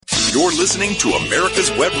You're listening to America's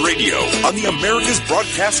Web Radio on the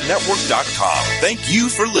AmericasBroadcastNetwork.com. Thank you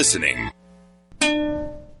for listening.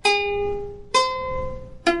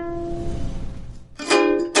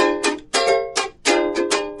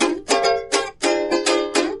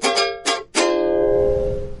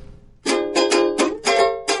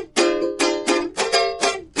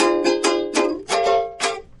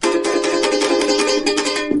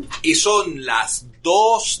 Y son las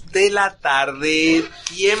 2 de la tarde,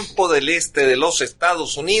 tiempo del este de los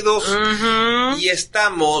Estados Unidos, y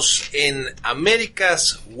estamos en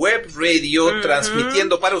America's Web Radio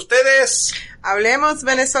transmitiendo para ustedes. Hablemos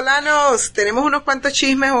venezolanos, tenemos unos cuantos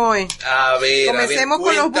chismes hoy. A ver, comencemos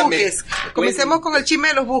con los buques. Comencemos con el chisme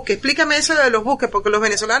de los buques. Explícame eso de los buques, porque los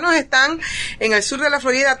venezolanos están en el sur de la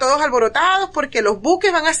Florida todos alborotados porque los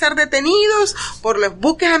buques van a ser detenidos por los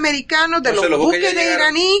buques americanos, de los buques de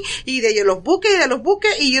iraní y de los buques y de los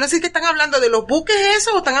buques, y yo no sé si están hablando de los buques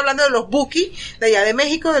esos o están hablando de los buquis de allá de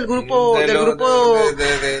México, del grupo de los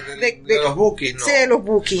buquis, no. Sí, de los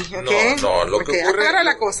buquis, ¿ok? No, lo que ocurre, aclara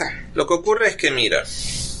la cosa. Lo que ocurre es que, mira,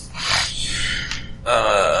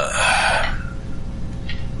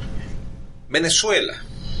 Venezuela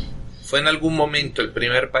fue en algún momento el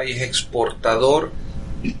primer país exportador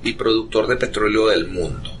y productor de petróleo del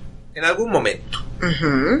mundo. En algún momento.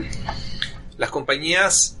 Las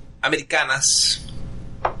compañías americanas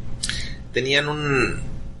tenían un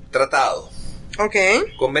tratado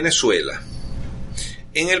con Venezuela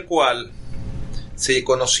en el cual se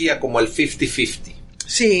conocía como el 50-50.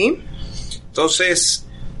 Sí. Entonces,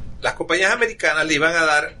 las compañías americanas le iban a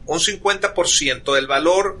dar un 50% del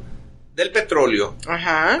valor del petróleo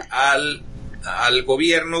al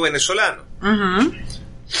gobierno venezolano.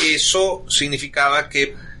 Eso significaba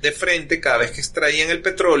que de frente, cada vez que extraían el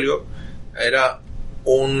petróleo, era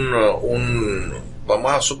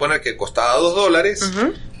vamos a suponer que costaba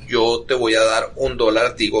 $2, yo te voy a dar $1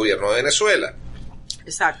 a ti, gobierno de Venezuela.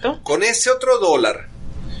 Exacto. Con ese otro $1,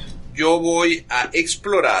 yo voy a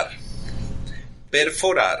explorar,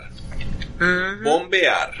 perforar,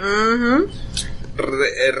 bombear,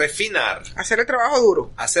 refinar, hacer el trabajo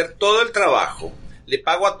duro, hacer todo el trabajo. Le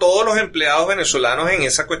pago a todos los empleados venezolanos en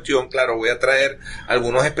esa cuestión. Claro, voy a traer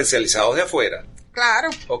algunos especializados de afuera. Claro.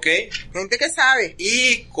 ¿Ok? Gente que sabe.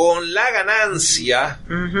 Y con la ganancia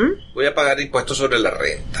voy a pagar impuestos sobre la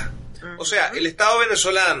renta. O sea, el Estado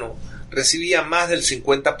venezolano recibía más del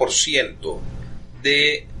 50%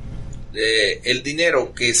 de el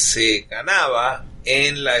dinero que se ganaba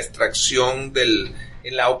en la extracción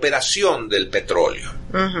en la operación del petróleo.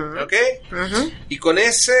 ¿Ok? Y con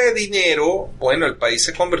ese dinero, bueno, el país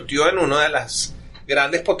se convirtió en una de las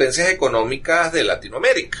grandes potencias económicas de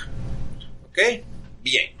Latinoamérica. ¿Ok?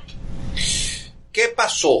 Bien. ¿Qué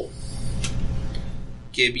pasó?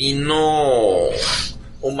 Que vino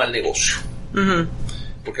un mal negocio.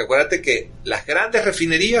 Porque acuérdate que las grandes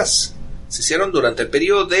refinerías se hicieron durante el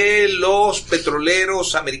periodo de los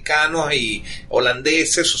petroleros americanos y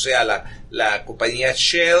holandeses, o sea, la compañía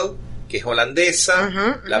Shell, que es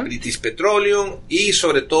holandesa, la British Petroleum y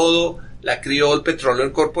sobre todo la Creole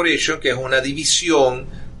Petroleum Corporation, que es una división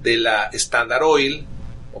de la Standard Oil,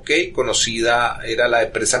 conocida, era la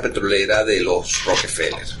empresa petrolera de los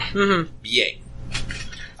Rockefeller. Bien.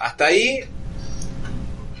 Hasta ahí,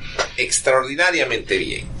 extraordinariamente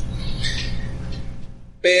bien.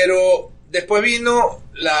 Pero después vino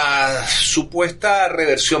la supuesta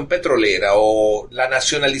reversión petrolera o la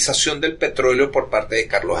nacionalización del petróleo por parte de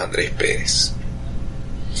Carlos Andrés Pérez.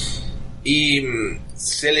 Y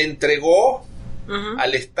se le entregó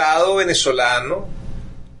al Estado venezolano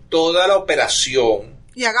toda la operación.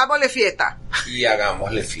 Y hagámosle fiesta. Sí,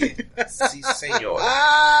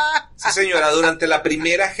 señora. Sí, señora. Durante la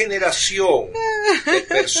primera generación de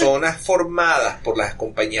personas formadas por las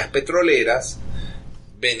compañías petroleras,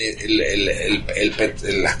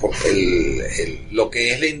 lo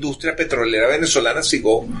que es la industria petrolera venezolana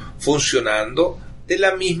siguió funcionando de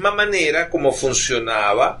la misma manera como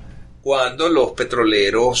funcionaba cuando los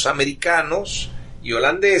petroleros americanos y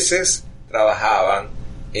holandeses trabajaban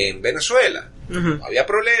en Venezuela. No había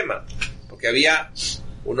problema, porque había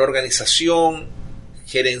una organización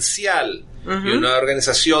gerencial y una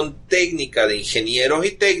organización técnica de ingenieros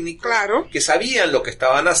y técnicos que sabían lo que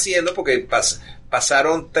estaban haciendo, porque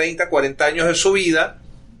pasaron 30, 40 años de su vida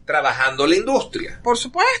trabajando en la industria. Por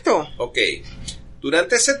supuesto. Ok.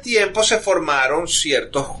 Durante ese tiempo se formaron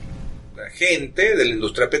ciertos gente de la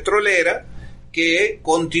industria petrolera que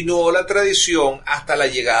continuó la tradición hasta la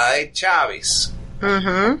llegada de Chávez.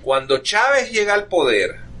 Cuando Chávez llega al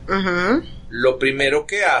poder, lo primero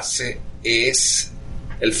que hace es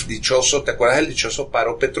el dichoso, ¿te acuerdas del dichoso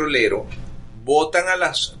paro petrolero? votan a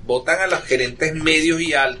los gerentes medios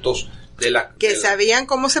y altos que sabían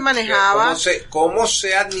cómo se manejaba, cómo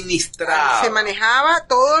se administraba, se manejaba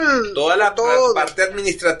toda la parte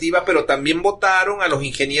administrativa, pero también votaron a los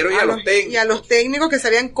ingenieros y a los técnicos que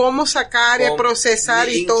sabían cómo sacar y procesar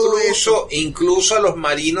y todo eso, incluso a los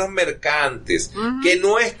marinos mercantes, uh-huh, que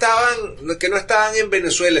no estaban en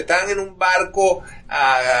Venezuela, estaban en un barco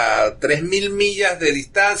a 3.000 millas de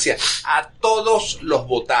distancia. A todos los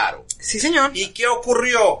votaron. Sí, señor. ¿Y qué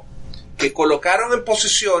ocurrió? Que colocaron en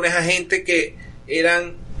posiciones a gente que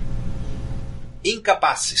eran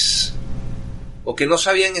incapaces o que no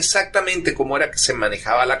sabían exactamente cómo era que se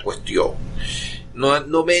manejaba la cuestión.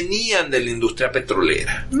 No venían de la industria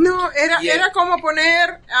petrolera. No, era como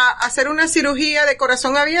poner a hacer una cirugía de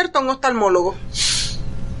corazón abierto a un oftalmólogo.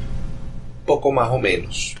 Poco más o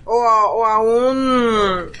menos. O a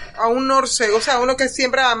un norcego, o sea, uno que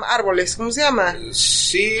siembra árboles, ¿cómo se llama?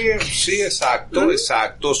 Sí, exacto, uh-huh,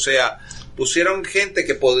 exacto. O sea, pusieron gente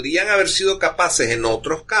que podrían haber sido capaces en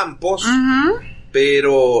otros campos, uh-huh,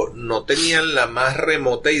 pero no tenían la más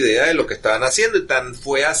remota idea de lo que estaban haciendo, y tan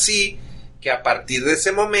fue así que a partir de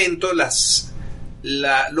ese momento los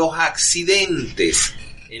accidentes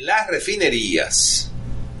en las refinerías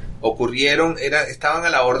ocurrieron, estaban a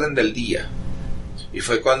la orden del día, y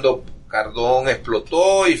fue cuando Cardón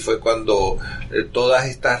explotó, y fue cuando todas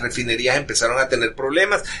estas refinerías empezaron a tener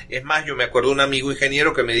problemas. Es más, yo me acuerdo de un amigo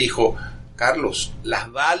ingeniero que me dijo: Carlos,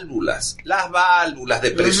 las válvulas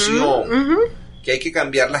de presión, uh-huh, que hay que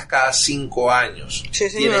cambiarlas cada 5 años, sí,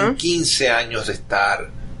 tienen 15 años de estar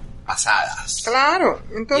pasadas. Claro,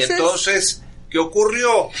 entonces, ¿qué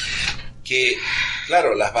ocurrió? Que,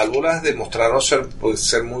 claro, las válvulas demostraron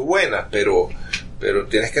ser muy buenas, pero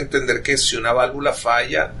tienes que entender que si una válvula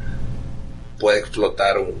falla, puede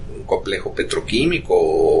explotar un complejo petroquímico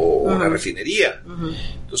o, uh-huh, una refinería. Uh-huh.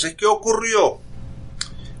 Entonces, ¿qué ocurrió?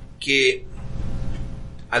 Que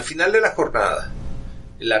al final de la jornada,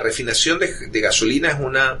 la refinación de gasolina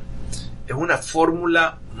es una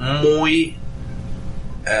fórmula muy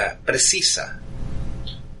precisa.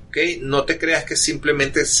 ¿Okay? No te creas que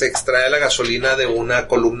simplemente se extrae la gasolina de una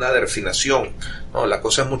columna de refinación. No, la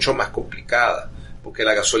cosa es mucho más complicada, porque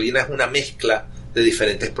la gasolina es una mezcla de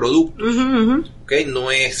diferentes productos. Uh-huh, uh-huh. ¿Okay?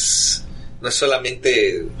 No es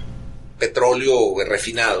solamente petróleo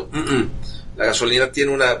refinado. Uh-uh. La gasolina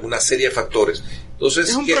tiene una serie de factores. Entonces,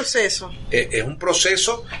 es un proceso. Es un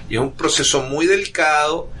proceso, y es un proceso muy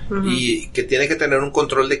delicado, uh-huh, y que tiene que tener un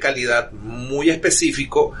control de calidad muy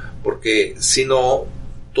específico, porque si no,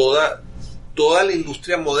 toda la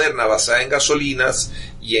industria moderna basada en gasolinas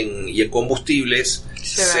y en combustibles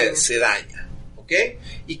se daña. ¿Okay?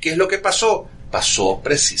 ¿Y qué es lo que pasó? Pasó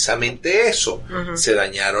precisamente eso. Uh-huh. Se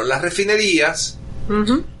dañaron las refinerías,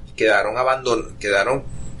 uh-huh, quedaron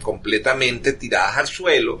completamente tiradas al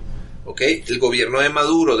suelo. ¿Okay? El gobierno de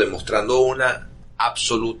Maduro, demostrando una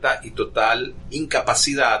absoluta y total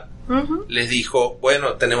incapacidad, uh-huh, les dijo: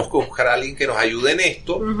 bueno, tenemos que buscar a alguien que nos ayude en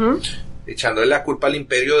esto, uh-huh, echándole la culpa al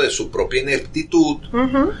imperio de su propia ineptitud.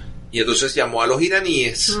 Uh-huh. Y entonces llamó a los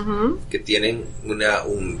iraníes, uh-huh, que tienen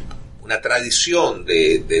una tradición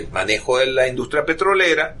de manejo de la industria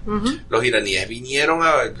petrolera. Uh-huh. Los iraníes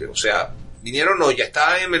ya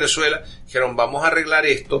estaban en Venezuela, dijeron: vamos a arreglar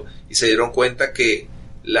esto, y se dieron cuenta que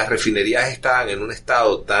las refinerías estaban en un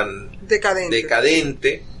estado tan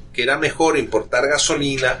decadente que era mejor importar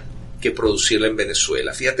gasolina que producirla en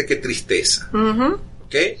Venezuela. Fíjate qué tristeza. Uh-huh.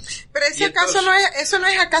 ¿Okay? Pero eso no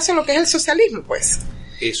es acaso lo que es el socialismo, pues.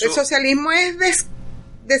 El socialismo es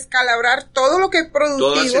descalabrar todo lo que es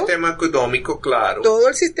productivo. Todo el sistema económico, claro. Todo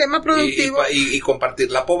el sistema productivo. Y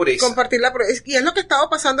compartir la pobreza. Y es lo que ha estado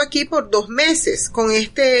pasando aquí por 2 meses con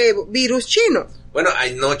este virus chino. Bueno,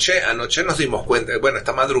 anoche nos dimos cuenta,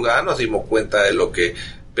 esta madrugada nos dimos cuenta de lo que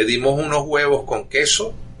pedimos: unos huevos con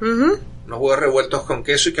queso, uh-huh, unos huevos revueltos con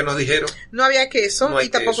queso, ¿y qué nos dijeron? No había queso, y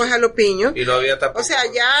tampoco es jalapeño. Y no había tampoco. O sea,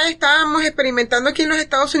 ya estábamos experimentando aquí en los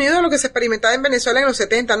Estados Unidos lo que se experimentaba en Venezuela en los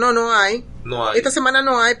 70. No hay. No hay. Esta semana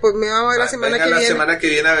no hay, pues me vamos a ver la semana que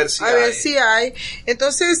viene a ver si hay.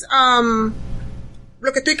 Entonces,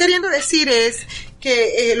 lo que estoy queriendo decir es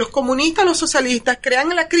que los comunistas, los socialistas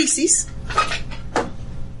crean la crisis,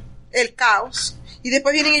 el caos, y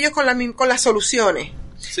después vienen ellos con las soluciones.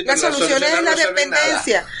 Sí, la solución es la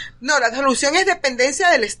dependencia. No, la solución es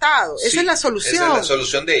dependencia del Estado. Sí, esa es la solución. Esa es la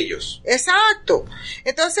solución de ellos. Exacto.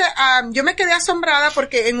 Entonces, yo me quedé asombrada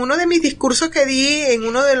porque en uno de mis discursos que di, en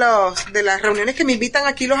uno de las reuniones que me invitan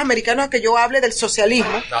aquí los americanos a que yo hable del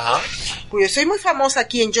socialismo, ajá, pues yo soy muy famosa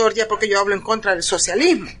aquí en Georgia porque yo hablo en contra del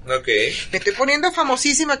socialismo. Okay. Me estoy poniendo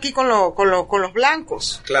famosísima aquí con los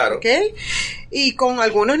blancos. Claro. Okay. y con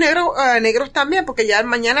algunos negros también, porque ya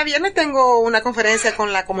mañana viernes tengo una conferencia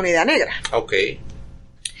con la comunidad negra. Ok.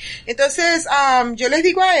 Entonces, yo les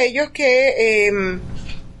digo a ellos que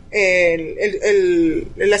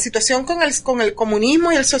la situación con el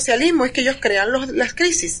comunismo y el socialismo es que ellos crean las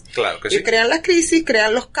crisis. Claro que sí. Ellos crean las crisis,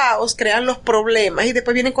 crean los caos, crean los problemas y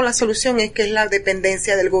después vienen con la solución, es que es la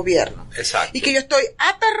dependencia del gobierno. Exacto. Y que yo estoy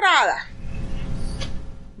aterrada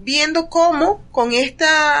viendo cómo con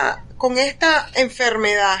esta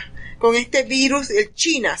enfermedad, con este virus de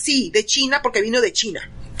China, de China porque vino de China.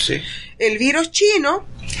 Sí. El virus chino,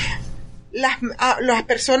 las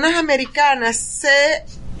personas americanas se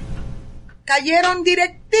cayeron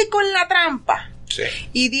directico en la trampa. Sí.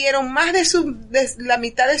 Y dieron más de la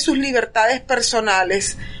mitad de sus libertades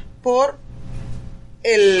personales por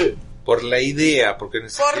la idea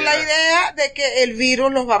de que el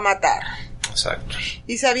virus los va a matar. Exacto.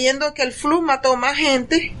 Y sabiendo que el flu mató más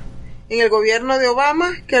gente en el gobierno de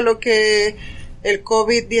Obama que lo que el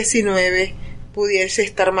COVID-19 pudiese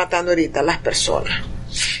estar matando ahorita a las personas.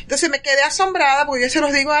 Entonces me quedé asombrada porque yo se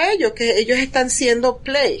los digo a ellos, que ellos están siendo o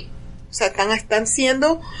sea, están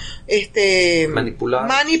siendo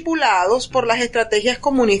manipulados por las estrategias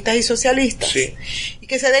comunistas y socialistas. Sí. Y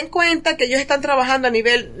que se den cuenta que ellos están trabajando a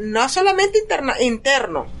nivel no solamente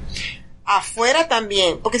interno, afuera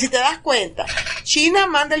también. Porque si te das cuenta, China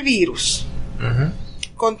manda el virus. Uh-huh.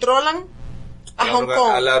 Controlan a Hong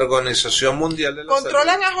Kong. A la Organización Mundial de la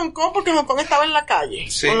Controlan Salud. a Hong Kong porque Hong Kong estaba en la calle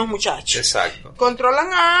con los muchachos. Exacto. Controlan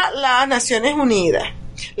a las Naciones Unidas.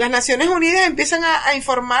 Las Naciones Unidas empiezan a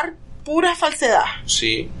informar pura falsedad.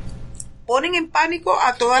 Sí. Ponen en pánico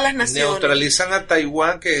a todas las naciones. Neutralizan a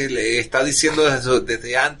Taiwán, que le está diciendo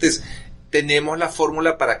desde antes, tenemos la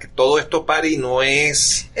fórmula para que todo esto pare y no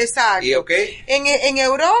es... Exacto. Y, okay. En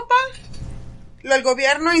Europa, el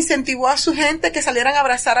gobierno incentivó a su gente que salieran a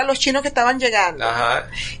abrazar a los chinos que estaban llegando. Ajá.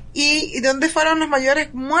 ¿Y dónde fueron los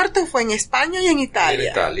mayores muertos? Fue en España y en Italia.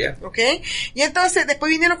 En Italia. ¿Ok? Y entonces después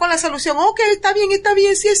vinieron con la solución. Ok, está bien,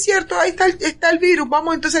 sí es cierto, ahí está el virus.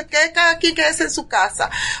 Vamos, entonces cada quien quédese en su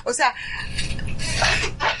casa. O sea,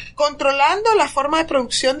 controlando la forma de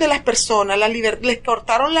producción de las personas, les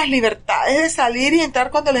cortaron las libertades de salir y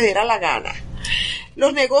entrar cuando les diera la gana.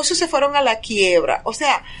 Los negocios se fueron a la quiebra. O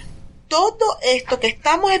sea, todo esto que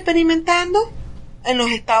estamos experimentando en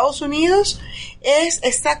los Estados Unidos es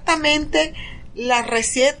exactamente la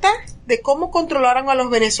receta de cómo controlaron a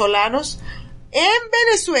los venezolanos en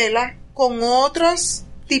Venezuela con otros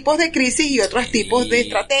tipos de crisis y otros tipos de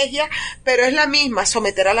estrategias, pero es la misma,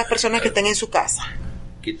 someter a las personas que estén en su casa.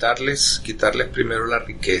 Quitarles primero la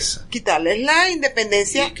riqueza. Quitarles la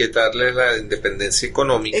independencia. Y quitarles la independencia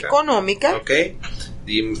económica. ¿Ok?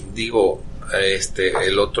 Digo,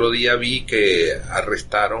 el otro día vi que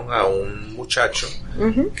arrestaron a un muchacho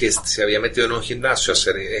que se había metido en un gimnasio a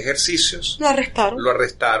hacer ejercicios. Lo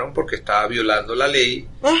arrestaron porque estaba violando la ley,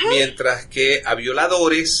 mientras que a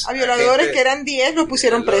violadores que eran 10 los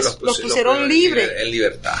pusieron presos, los pusieron libres. En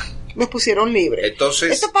libertad. Los pusieron libres.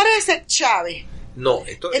 Entonces, esto parece Chávez. No,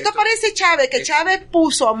 esto parece Chávez, que Chávez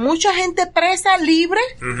puso a mucha gente presa libre.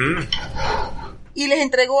 Y les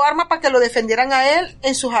entregó armas para que lo defendieran a él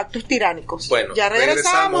en sus actos tiránicos. Bueno, ya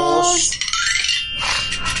regresamos.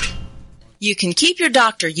 You can keep your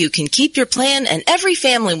doctor, you can keep your plan, and every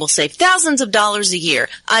family will save thousands of dollars a year.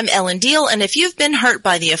 I'm Ellen Deal, and if you've been hurt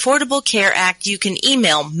by the Affordable Care Act, you can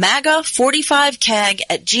email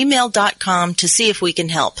MAGA45CAG@gmail.com to see if we can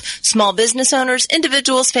help. Small business owners,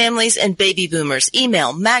 individuals, families, and baby boomers.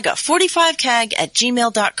 Email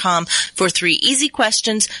MAGA45CAG@gmail.com for 3 easy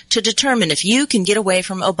questions to determine if you can get away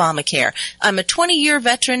from Obamacare. I'm a 20-year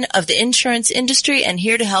veteran of the insurance industry and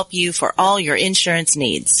here to help you for all your insurance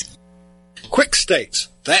needs. Quick Stakes,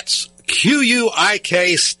 that's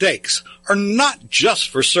Q-U-I-K Stakes, are not just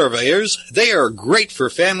for surveyors. They are great for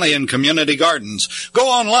family and community gardens. Go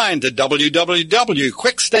online to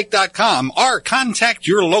www.quickstake.com or contact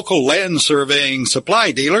your local land surveying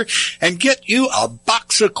supply dealer and get you a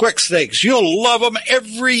box of Quick Stakes. You'll love them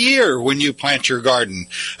every year when you plant your garden.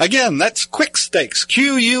 Again, that's Quick Stakes,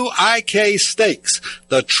 Q-U-I-K Stakes,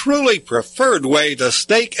 the truly preferred way to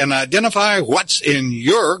stake and identify what's in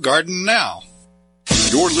your garden now.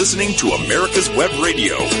 You're listening to America's Web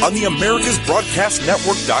Radio on the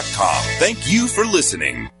AmericasBroadcastNetwork.com. Thank you for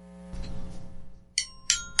listening.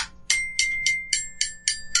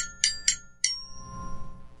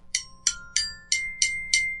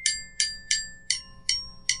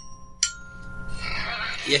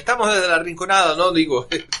 Y estamos desde la Rinconada, ¿no? Digo,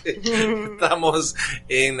 estamos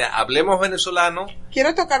en Hablemos Venezolano.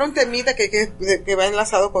 Quiero tocar un temita que va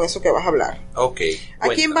enlazado con eso que vas a hablar. Ok. ¿A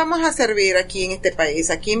quién vamos a servir aquí en este país?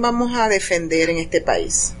 ¿A quién vamos a defender en este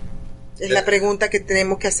país? Es la pregunta que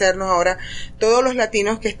tenemos que hacernos ahora todos los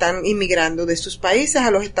latinos que están inmigrando de sus países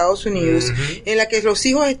a los Estados Unidos, en la que los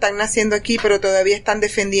hijos están naciendo aquí, pero todavía están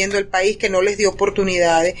defendiendo el país que no les dio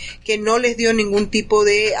oportunidades, que no les dio ningún tipo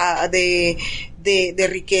de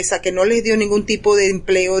riqueza, que no les dio ningún tipo de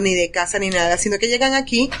empleo, ni de casa, ni nada, sino que llegan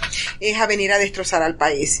aquí es a venir a destrozar al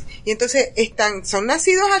país. Y entonces son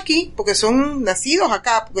nacidos aquí, porque son nacidos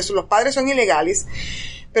acá, porque los padres son ilegales,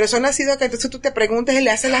 pero son nacidos acá. Entonces tú te preguntas y le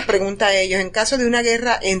haces las preguntas a ellos: en caso de una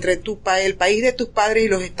guerra entre el país de tus padres y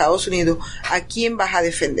los Estados Unidos, ¿a quién vas a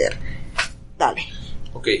defender? Dale.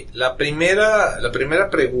 Ok, la primera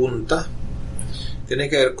pregunta tiene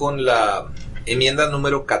que ver con la enmienda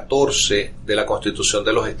número 14 de la Constitución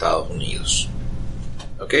de los Estados Unidos,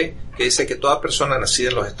 ¿ok? Que dice que toda persona nacida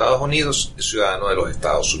en los Estados Unidos es ciudadano de los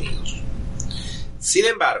Estados Unidos. Sin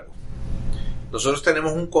embargo, nosotros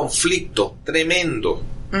tenemos un conflicto tremendo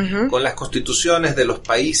con las constituciones de los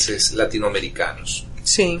países latinoamericanos.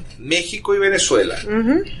 Sí. México y Venezuela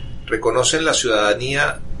reconocen la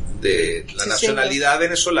ciudadanía de la nacionalidad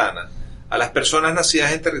venezolana a las personas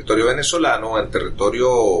nacidas en territorio venezolano o en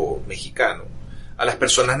territorio mexicano, a las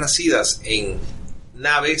personas nacidas en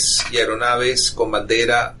naves y aeronaves con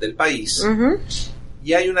bandera del país.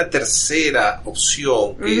 Y hay una tercera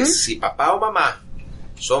opción, que es si papá o mamá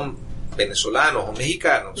son venezolanos o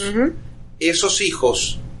mexicanos, esos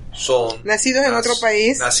hijos son nacidos en otro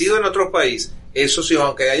país. Nacidos en otro país. Esos hijos,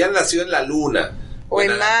 aunque hayan nacido en la Luna, o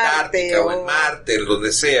en la Antártica, o en Marte, en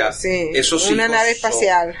donde sea, sí, esos una hijos nave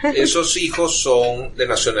espacial. Esos hijos son de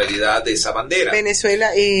nacionalidad de esa bandera.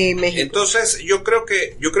 Venezuela y México. Entonces, yo creo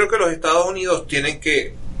que los Estados Unidos tienen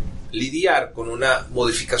que lidiar con una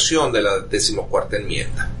modificación de la 14ª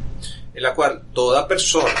enmienda, en la cual toda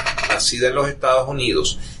persona nacida en los Estados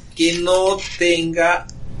Unidos que no tenga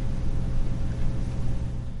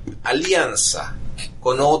alianza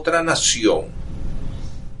con otra nación,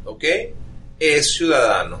 ¿ok?, es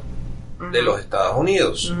ciudadano de los Estados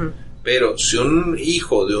Unidos. Pero si un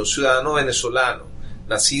hijo de un ciudadano venezolano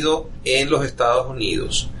nacido en los Estados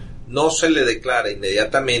Unidos no se le declara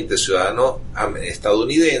inmediatamente ciudadano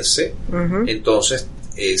estadounidense, entonces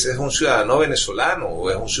ese es un ciudadano venezolano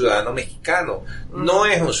o es un ciudadano mexicano, no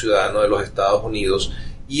es un ciudadano de los Estados Unidos,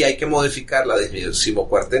 y hay que modificar la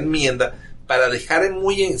 14ª enmienda para dejar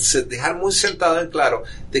muy sentado en claro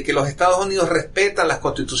de que los Estados Unidos respetan las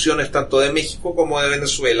constituciones tanto de México como de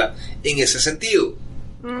Venezuela en ese sentido.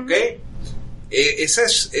 ¿Ok? Esa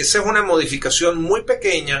es una modificación muy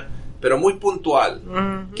pequeña, pero muy puntual,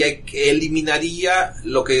 que eliminaría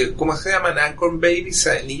lo que, ¿cómo se llaman? Anchor babies,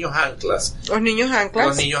 niños anclas. Los niños anclas.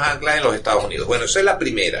 Los niños anclas en los Estados Unidos. Bueno, esa es la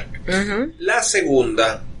primera. La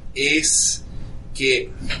segunda es que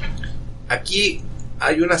aquí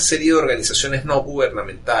hay una serie de organizaciones no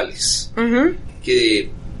gubernamentales que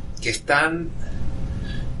están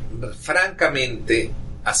francamente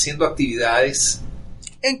haciendo actividades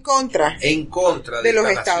en contra de los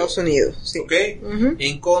Estados Unidos, sí. ¿Okay?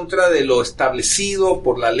 En contra de lo establecido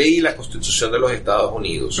por la ley y la Constitución de los Estados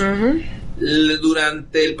Unidos.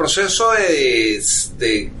 Durante el proceso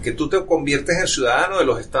de que tú te conviertes en ciudadano de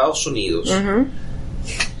los Estados Unidos,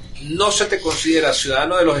 no se te considera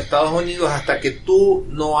ciudadano de los Estados Unidos hasta que tú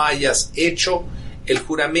no hayas hecho el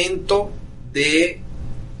juramento de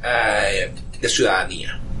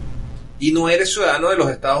ciudadanía. Y no eres ciudadano de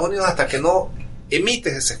los Estados Unidos hasta que no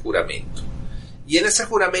emites ese juramento. Y en ese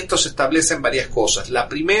juramento se establecen varias cosas. La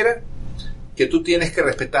primera, que tú tienes que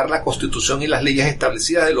respetar la Constitución y las leyes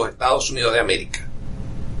establecidas de los Estados Unidos de América.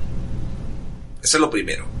 Eso es lo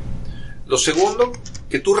primero. Lo segundo,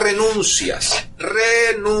 que tú renuncias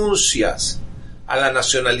a la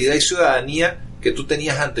nacionalidad y ciudadanía que tú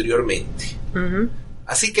tenías anteriormente.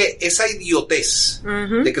 Así que esa idiotez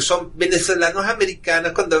de que son venezolanos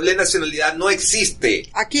americanos con doble nacionalidad no existe.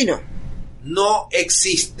 Aquí no. No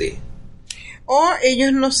existe. O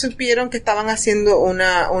ellos no supieron que estaban haciendo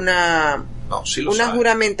una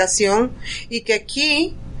juramentación, y que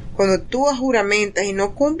aquí, cuando tú juramentas y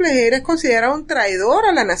no cumples, eres considerado un traidor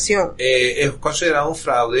a la nación. Es considerado un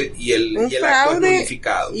fraude y el acto es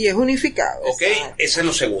unificado. Y es unificado. ¿Ok? Ese es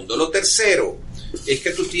lo segundo. Lo tercero es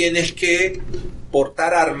que tú tienes que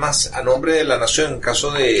portar armas a nombre de la nación en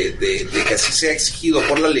caso de que así sea exigido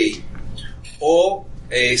por la ley, o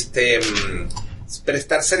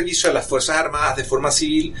prestar servicio a las Fuerzas Armadas de forma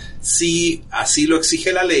civil si así lo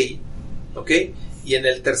exige la ley. ¿Ok? Y en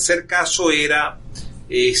el tercer caso era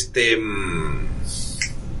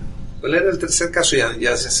 ¿Cuál era el tercer caso?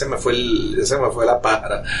 Ya se me fue la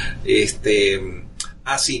pájara.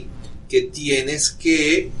 Sí, que tienes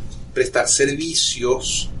que prestar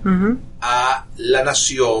servicios a la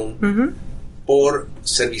nación por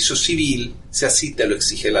servicio civil, si así te lo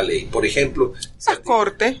exige la ley. Por ejemplo, las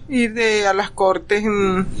cortes, ir a las cortes.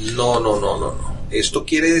 No. Esto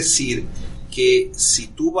quiere decir que si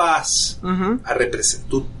tú vas a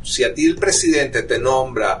representar, si a ti el presidente te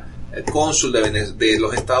nombra el cónsul de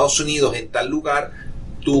los Estados Unidos en tal lugar,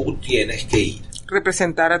 tú tienes que ir.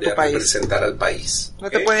 Representar a tu país. Representar al país. No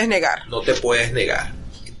te puedes negar. No te puedes negar.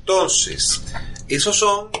 Entonces, esas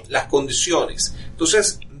son las condiciones.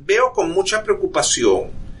 Entonces, veo con mucha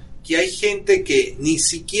preocupación que hay gente que ni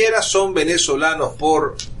siquiera son venezolanos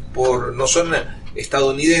no son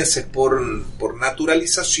estadounidenses por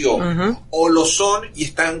naturalización, o lo son y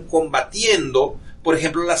están combatiendo, por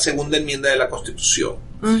ejemplo, la segunda enmienda de la Constitución.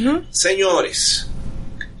 Señores,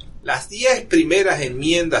 las 10 primeras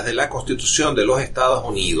enmiendas de la Constitución de los Estados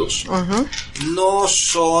Unidos no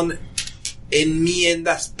son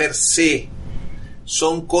enmiendas per se,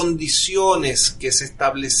 son condiciones que se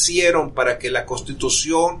establecieron para que la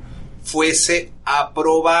Constitución fuese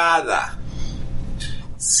aprobada.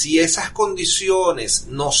 Si esas condiciones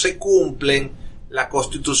no se cumplen, la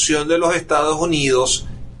Constitución de los Estados Unidos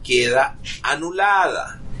queda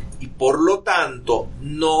anulada y por lo tanto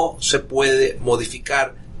no se puede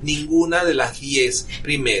modificar ninguna de las 10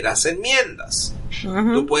 primeras enmiendas.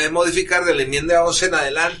 Tú puedes modificar de la enmienda 11 en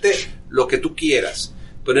adelante lo que tú quieras,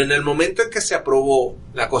 pero en el momento en que se aprobó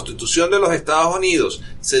la Constitución de los Estados Unidos,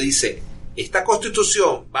 se dice, esta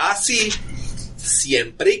Constitución va así,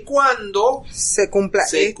 siempre y cuando se cumplan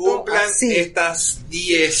estas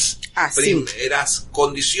 10 primeras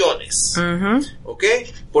condiciones. ¿Ok?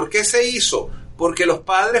 ¿Por qué se hizo? Porque los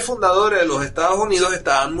padres fundadores de los Estados Unidos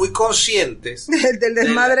estaban muy conscientes del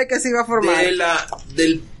desmadre que se iba a formar,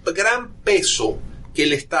 del gran peso que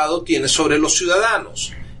el Estado tiene sobre los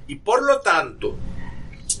ciudadanos, y por lo tanto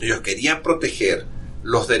ellos querían proteger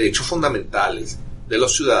los derechos fundamentales de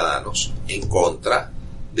los ciudadanos en contra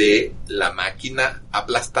de la máquina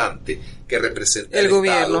aplastante que representa el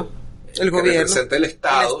gobierno, representa el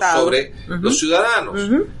Estado sobre los ciudadanos.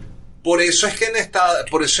 Por eso es que en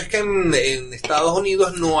Estados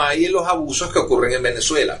Unidos no hay los abusos que ocurren en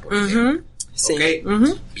Venezuela, por ejemplo. Sí. ¿Okay?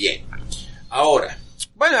 Bien. Ahora,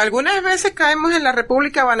 bueno, algunas veces caemos en la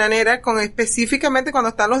República Bananera, específicamente cuando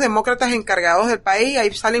están los demócratas encargados del país,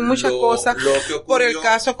 ahí salen muchas cosas, por el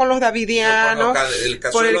caso con los davidianos,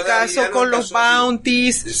 por el caso con los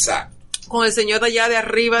bounties, exacto, con el señor de allá de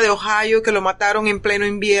arriba de Ohio que lo mataron en pleno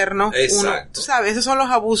invierno. Exacto. Tú sabes, esos son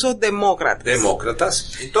los abusos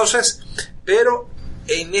demócratas. Entonces, pero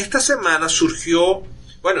en esta semana surgió,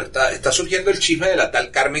 bueno, está surgiendo el chisme de la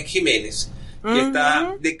tal Carmen Jiménez, que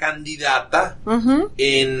está de candidata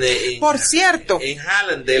por cierto, en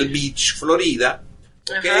Hallandale Beach, Florida,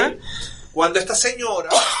 ¿okay? Cuando esta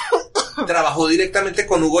señora trabajó directamente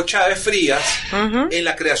con Hugo Chávez Frías en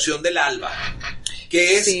la creación del ALBA,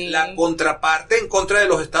 que es la contraparte en contra de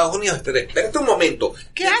los Estados Unidos. Espérate un momento.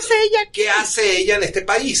 ¿Qué hace ella aquí? ¿Qué hace ella en este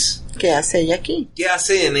país? ¿Qué hace ella aquí? ¿Qué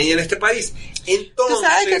hace ella en este país? Entonces, tú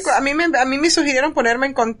sabes que a mí me sugirieron ponerme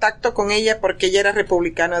en contacto con ella porque ella era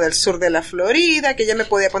republicana del sur de la Florida, que ella me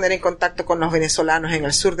podía poner en contacto con los venezolanos en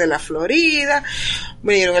el sur de la Florida.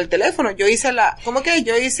 Me dieron el teléfono. Yo hice lo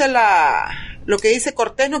que dice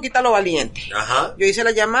Cortés no quita lo valiente. Yo hice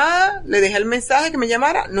la llamada, le dejé el mensaje que me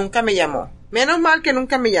llamara, nunca me llamó. Menos mal que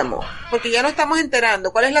nunca me llamó, porque ya no estamos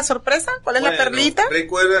enterando. ¿Cuál es la sorpresa? ¿Cuál es la perlita?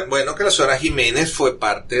 Recuerda, que la señora Jiménez fue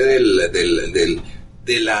parte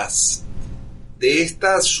de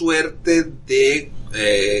esta suerte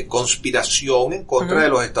de conspiración en contra de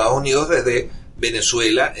los Estados Unidos desde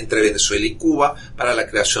Venezuela, entre Venezuela y Cuba, para la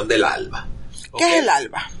creación del ALBA. ¿Qué es el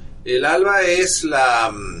ALBA? El ALBA es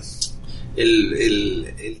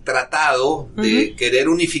el tratado de querer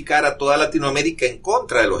unificar a toda Latinoamérica en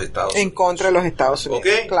contra de los Estados Unidos. En contra de los Estados Unidos,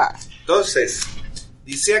 ¿okay? Claro. Entonces,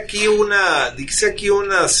 dice aquí una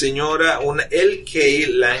señora, una L.K.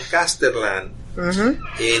 Lancasterland,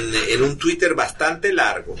 en un Twitter bastante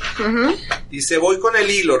largo. Dice, voy con el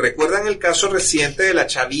hilo. ¿Recuerdan el caso reciente de la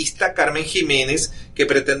chavista Carmen Jiménez, que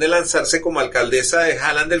pretende lanzarse como alcaldesa de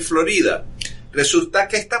Hallandale, Florida? Resulta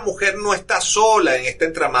que esta mujer no está sola en este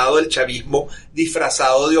entramado del chavismo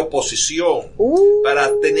disfrazado de oposición para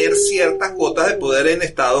tener ciertas cuotas de poder en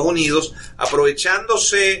Estados Unidos,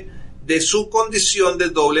 aprovechándose de su condición de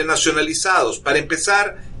doble nacionalizados. Para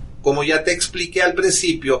empezar, como ya te expliqué al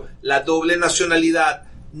principio, la doble nacionalidad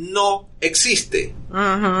no existe.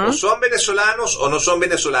 O son venezolanos o no son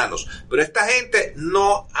venezolanos. Pero esta gente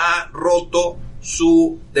no ha roto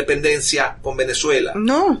su dependencia con Venezuela.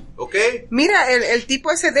 No. ¿Ok? Mira, el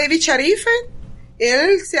tipo ese David Sharife,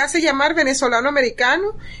 él se hace llamar venezolano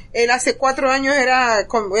americano. Él hace 4 años era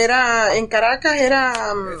en Caracas,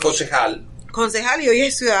 era concejal y hoy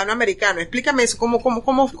es ciudadano americano. Explícame eso, ¿cómo?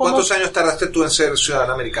 ¿Cuántos años tardaste tú en ser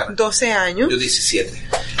ciudadano americano? 12 años. Yo 17.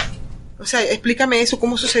 O sea, explícame eso,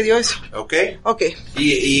 ¿cómo sucedió eso? ¿Ok? Ok.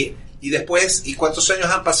 Y después, ¿y cuántos años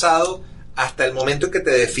han pasado hasta el momento en que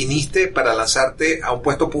te definiste para lanzarte a un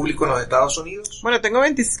puesto público en los Estados Unidos? Bueno, tengo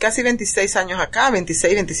casi 26 años acá,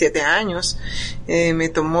 26, 27 años. Me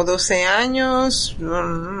tomó 12 años,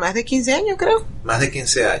 más de 15 años creo. Más de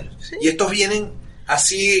 15 años. Sí. Y estos vienen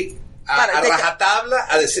así a rajatabla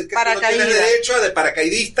a decir que tú no tienes derecho de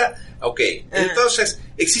paracaidista. Ok, entonces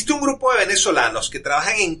existe un grupo de venezolanos que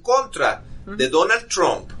trabajan en contra de Donald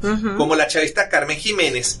Trump, como la chavista Carmen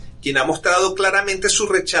Jiménez, quien ha mostrado claramente su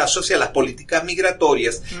rechazo hacia las políticas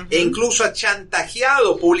migratorias e incluso ha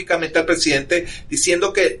chantajeado públicamente al presidente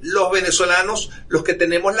diciendo que los venezolanos, los que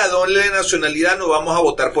tenemos la doble nacionalidad, no vamos a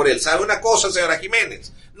votar por él. ¿Sabe una cosa, señora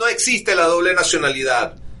Jiménez? No existe la doble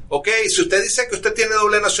nacionalidad. ¿Ok? Si usted dice que usted tiene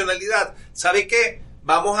doble nacionalidad, ¿sabe qué?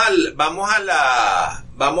 Vamos a la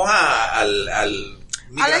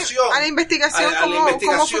migración, a la investigación,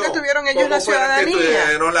 ¿cómo fue que tuvieron ellos la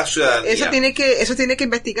ciudadanía? Eso tiene que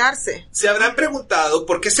investigarse. Se habrán preguntado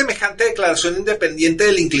por qué semejante declaración independiente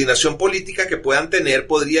de la inclinación política que puedan tener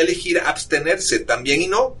podría elegir abstenerse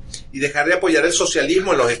también y dejar de apoyar el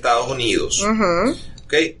socialismo en los Estados Unidos.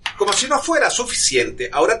 ¿Okay? Como si no fuera suficiente,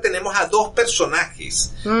 ahora tenemos a 2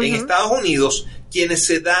 personajes en Estados Unidos quienes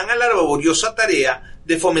se dan a la laboriosa tarea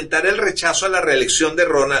de fomentar el rechazo a la reelección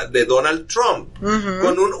de Donald Trump,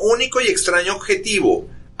 con un único y extraño objetivo: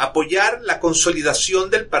 apoyar la consolidación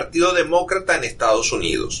del Partido Demócrata en Estados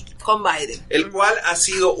Unidos. Con Biden. El cual ha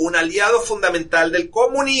sido un aliado fundamental del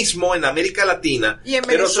comunismo en América Latina,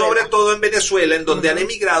 pero sobre todo en Venezuela, en donde han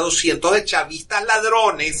emigrado cientos de chavistas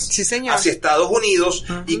ladrones hacia Estados Unidos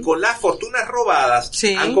y con las fortunas robadas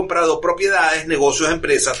han comprado propiedades, negocios,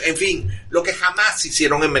 empresas, en fin, lo que jamás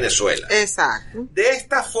hicieron en Venezuela. Exacto. De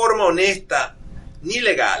esta forma honesta ni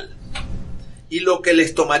legal, y lo que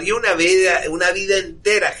les tomaría una vida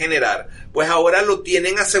entera generar, pues ahora lo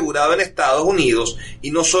tienen asegurado en Estados Unidos,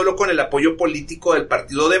 y no solo con el apoyo político del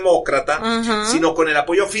Partido Demócrata, sino con el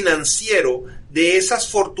apoyo financiero de esas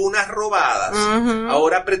fortunas robadas.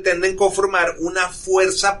 Ahora pretenden conformar una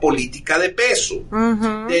fuerza política de peso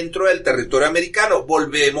dentro del territorio americano.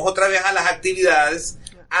 Volvemos otra vez a las actividades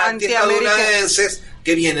antiestadounidenses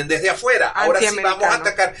que vienen desde afuera. Ahora sí vamos a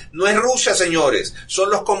atacar. No es Rusia, señores. Son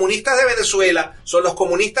los comunistas de Venezuela, son los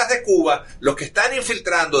comunistas de Cuba, los que están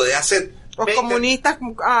infiltrando de hace... Los comunistas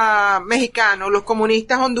mexicanos, los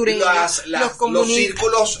comunistas hondureños,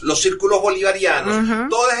 los círculos bolivarianos.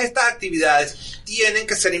 Todas estas actividades tienen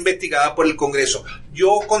que ser investigadas por el Congreso.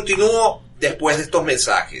 Yo continúo después de estos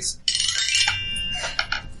mensajes.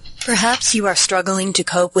 Perhaps you are struggling to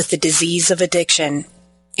cope with the disease of addiction.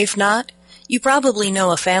 If not, you probably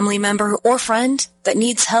know a family member or friend that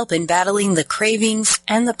needs help in battling the cravings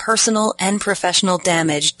and the personal and professional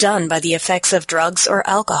damage done by the effects of drugs or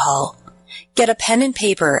alcohol. Get a pen and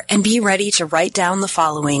paper and be ready to write down the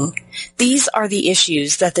following. These are the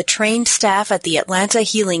issues that the trained staff at the Atlanta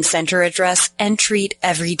Healing Center address and treat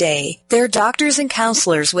every day. Their doctors and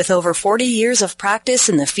counselors with over 40 years of practice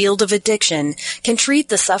in the field of addiction can treat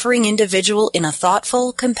the suffering individual in a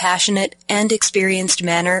thoughtful, compassionate, and experienced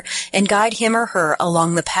manner and guide him or her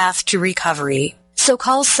along the path to recovery. So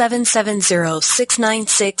call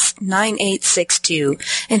 770-696-9862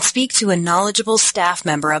 and speak to a knowledgeable staff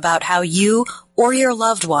member about how you or your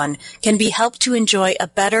loved one can be helped to enjoy a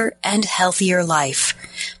better and healthier life.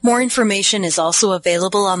 More information is also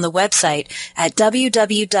available on the website at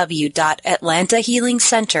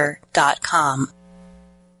www.atlantahealingcenter.com.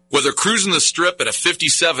 Whether cruising the strip in a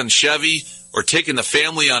 57 Chevy or taking the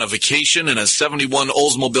family on a vacation in a 71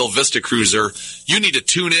 Oldsmobile Vista Cruiser, you need to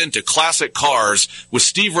tune in to Classic Cars with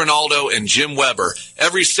Steve Ronaldo and Jim Weber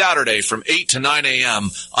every Saturday from 8 to 9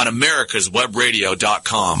 a.m. on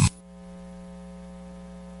americaswebradio.com.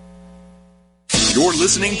 You're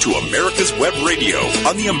listening to America's Web Radio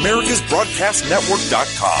on the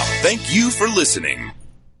americasbroadcastnetwork.com. Thank you for listening.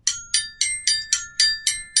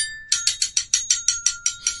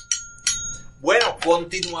 Bueno,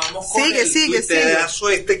 continuamos con el tuiterazo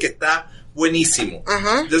que está buenísimo.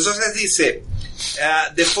 Entonces dice,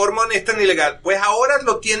 de forma honesta ni legal, pues ahora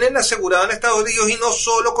lo tienen asegurado en Estados Unidos, y no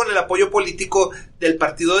solo con el apoyo político del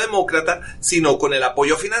Partido Demócrata, sino con el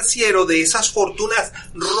apoyo financiero de esas fortunas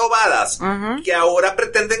robadas que ahora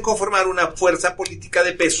pretenden conformar una fuerza política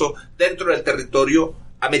de peso dentro del territorio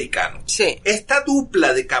americano. Sí. Esta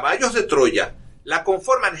dupla de caballos de Troya la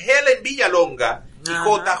conforman Helen Villalonga y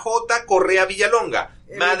JJ Correa Villalonga,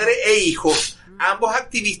 madre e hijos, ambos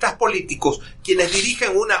activistas políticos, quienes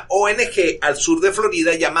dirigen una ONG al sur de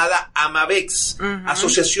Florida llamada Amavex,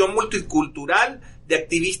 Asociación Multicultural de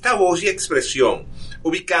Activistas Voz y Expresión,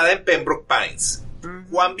 ubicada en Pembroke Pines.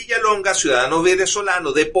 Juan Villalonga, ciudadano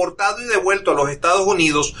venezolano, deportado y devuelto a los Estados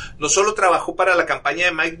Unidos, no solo trabajó para la campaña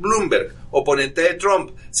de Mike Bloomberg, oponente de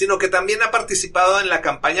Trump, sino que también ha participado en la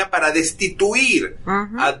campaña para destituir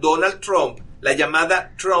a Donald Trump, la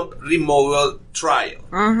llamada Trump Removal Trial.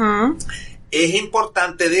 Es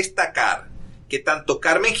importante destacar que tanto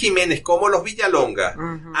Carmen Jiménez como los Villalonga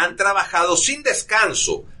han trabajado sin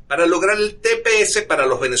descanso para lograr el TPS para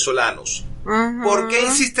los venezolanos. ¿Por qué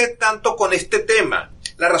insiste tanto con este tema?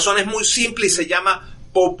 La razón es muy simple y se llama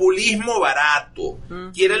populismo barato.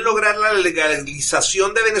 Quieren lograr la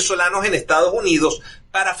legalización de venezolanos en Estados Unidos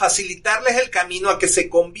para facilitarles el camino a que se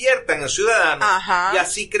conviertan en ciudadanos y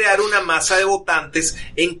así crear una masa de votantes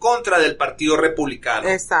en contra del Partido Republicano.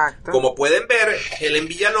 Exacto. Como pueden ver, Helen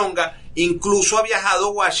Villalonga incluso ha viajado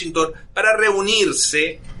a Washington para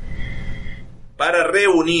reunirse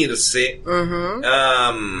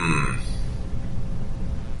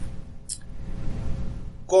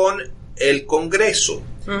con el Congreso.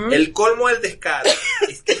 El colmo del descaro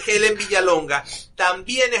es que Helen Villalonga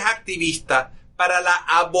también es activista para la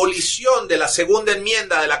abolición de la segunda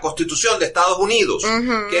enmienda de la Constitución de Estados Unidos,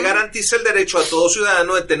 que garantiza el derecho a todo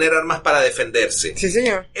ciudadano de tener armas para defenderse. Sí,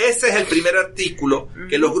 señor. Ese es el primer artículo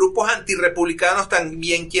que los grupos antirrepublicanos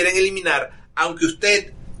también quieren eliminar, aunque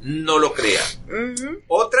usted no lo crea.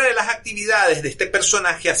 Otra de las actividades de este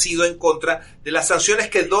personaje ha sido en contra de las sanciones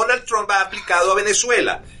que Donald Trump ha aplicado a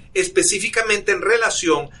Venezuela, específicamente en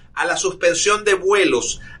relación a la suspensión de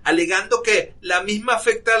vuelos, alegando que la misma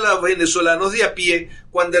afecta a los venezolanos de a pie,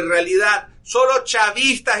 cuando en realidad solo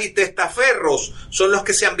chavistas y testaferros son los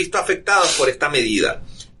que se han visto afectados por esta medida,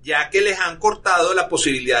 ya que les han cortado la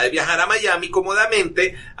posibilidad de viajar a Miami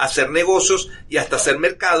cómodamente, hacer negocios y hasta hacer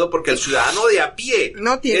mercado, porque el ciudadano de a pie,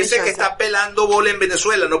 no tiene ese chance. que está pelando bola en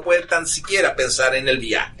Venezuela, no puede tan siquiera pensar en el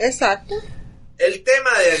viaje. Exacto. El tema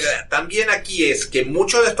también aquí es que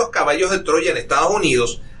muchos de estos caballos de Troya en Estados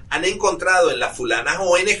Unidos han encontrado en las fulanas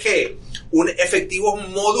ONG un efectivo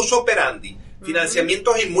modus operandi,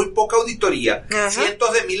 financiamientos y muy poca auditoría.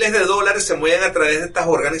 Cientos de miles de dólares se mueven a través de estas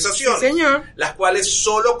organizaciones, sí, señor, las cuales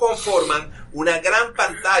solo conforman una gran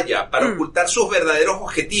pantalla para ocultar sus verdaderos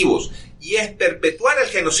objetivos, y es perpetuar el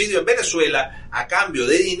genocidio en Venezuela a cambio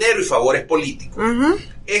de dinero y favores políticos.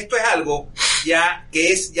 Esto es algo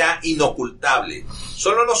que es inocultable.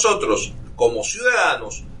 Solo nosotros, como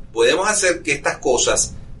ciudadanos, podemos hacer que estas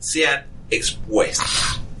cosas sean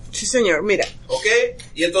expuestas. Sí, señor, mira. ¿Ok?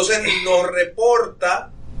 Y entonces nos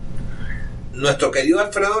reporta nuestro querido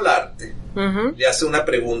Alfredo Larte, le hace una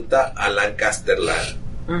pregunta a Lancaster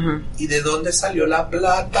Land. ¿Y de dónde salió la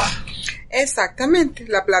plata? Exactamente,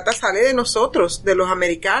 la plata sale de nosotros, de los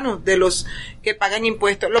americanos, de los que pagan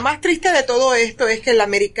impuestos. Lo más triste de todo esto es que el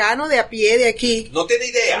americano de a pie de aquí no tiene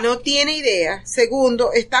idea. No tiene idea.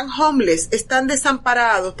 Segundo, están homeless, están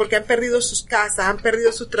desamparados porque han perdido sus casas, han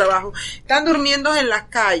perdido sus trabajos, están durmiendo en las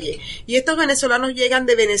calles. Y estos venezolanos llegan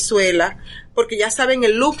de Venezuela porque ya saben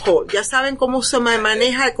el loophole, ya saben cómo se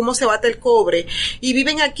maneja, cómo se bate el cobre, y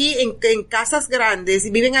viven aquí en casas grandes,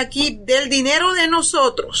 y viven aquí del dinero de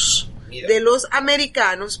nosotros. Mira, de los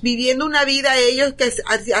americanos, viviendo una vida ellos que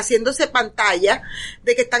haciéndose pantalla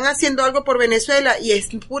de que están haciendo algo por Venezuela, y es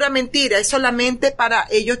pura mentira, es solamente para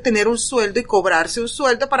ellos tener un sueldo y cobrarse un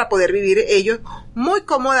sueldo para poder vivir ellos muy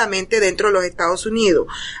cómodamente dentro de los Estados Unidos.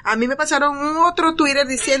 A mí me pasaron un otro Twitter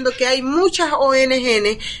diciendo que hay muchas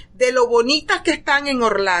ONG de lo bonitas que están en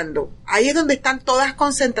Orlando. Ahí es donde están todas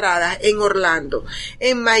concentradas, en Orlando,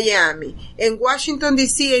 en Miami, en Washington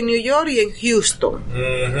DC, en New York y en Houston.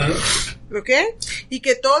 ¿Ok? Y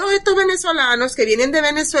que todos estos venezolanos que vienen de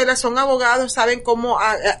Venezuela son abogados, saben cómo,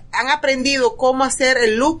 han aprendido cómo hacer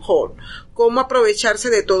el loophole, cómo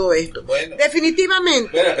aprovecharse de todo esto. Bueno,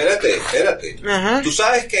 definitivamente. Espérate. Tú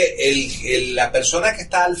sabes que la persona que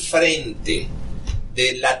está al frente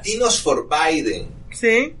de Latinos for Biden,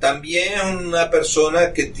 sí, también es una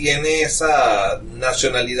persona que tiene esa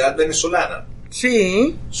nacionalidad venezolana.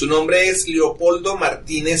 Sí. Su nombre es Leopoldo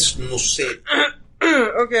Martínez Nucet.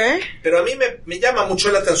 Okay. Pero a mí me llama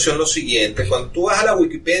mucho la atención lo siguiente: cuando tú vas a la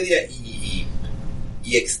Wikipedia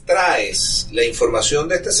y extraes la información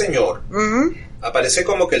de este señor, aparece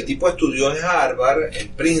como que el tipo estudió en Harvard, en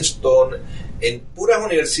Princeton, en puras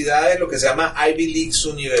universidades, lo que se llama Ivy League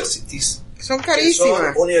Universities. Son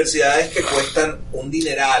carísimas. Son universidades que cuestan un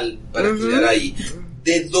dineral para estudiar ahí.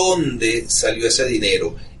 de dónde salió ese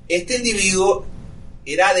dinero. Este individuo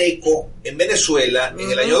era ADECO en Venezuela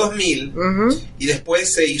en el año 2000 y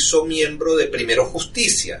después se hizo miembro de Primero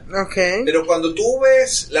Justicia. Pero cuando tú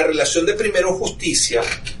ves la relación de Primero Justicia,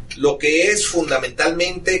 lo que es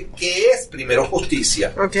fundamentalmente qué es Primero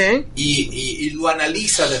Justicia, y lo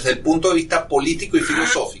analiza desde el punto de vista político y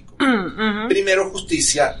filosófico. Primero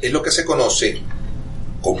Justicia es lo que se conoce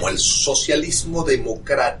como el socialismo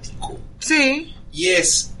democrático. Sí. Y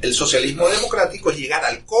el socialismo democrático es llegar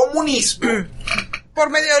al comunismo por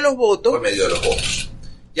medio de los votos. Por medio de los votos.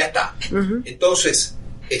 Ya está. Entonces,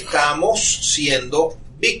 estamos siendo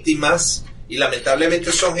víctimas y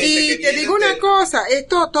lamentablemente son gente que... Y te digo una cosa,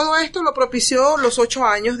 todo esto lo propició los 8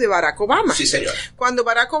 años de Barack Obama. Sí, señor. Cuando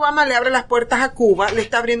Barack Obama le abre las puertas a Cuba, le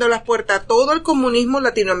está abriendo las puertas a todo el comunismo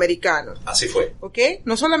latinoamericano. Así fue. ¿Ok?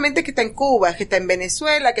 No solamente que está en Cuba, que está en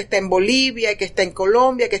Venezuela, que está en Bolivia, que está en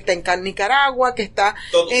Colombia, que está en Nicaragua, que está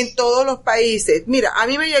en todos los países. Mira, a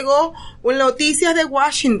mí me llegó noticias de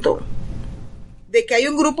Washington, de que hay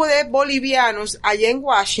un grupo de bolivianos allá en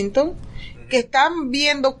Washington que están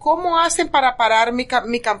viendo cómo hacen para parar mi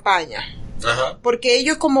campaña. Porque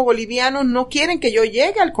ellos como bolivianos no quieren que yo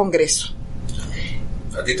llegue al Congreso.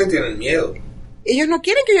 A ti te tienen miedo. Ellos no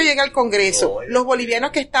quieren que yo llegue al Congreso. Los bolivianos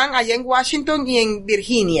que están allá en Washington y en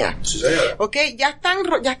Virginia. Sí, señora. ¿Ok? Ya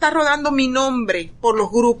está rodando mi nombre por los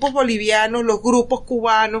grupos bolivianos, los grupos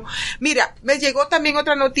cubanos. Mira, me llegó también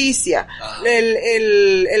otra noticia.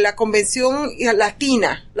 La convención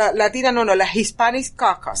latina, la Hispanic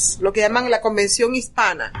Caucus, lo que llaman la convención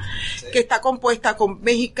hispana, que está compuesta con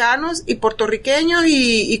mexicanos y puertorriqueños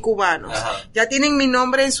y cubanos. Ya tienen mi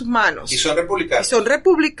nombre en sus manos. Y son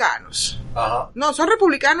republicanos. No, son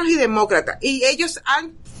republicanos y demócratas. Y ellos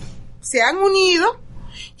se han unido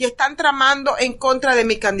y están tramando en contra de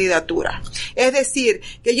mi candidatura. Es decir,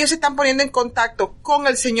 que ellos se están poniendo en contacto con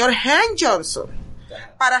el señor Hank Johnson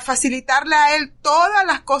para facilitarle a él todas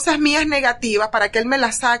las cosas mías negativas para que él me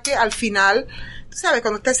las saque al final. Tú sabes,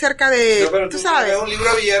 cuando esté cerca de... No, pero tú sabes. Un libro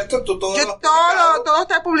abierto, tú todo... Todo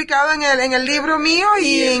está publicado en el libro mío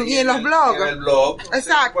y en los blogs. En el blog.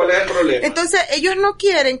 Exacto. ¿Cuál es el problema? Entonces, ellos no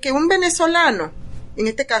quieren que un venezolano, en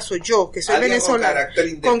este caso yo, que soy venezolano,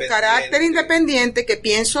 con carácter independiente, que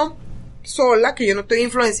pienso sola, que yo no estoy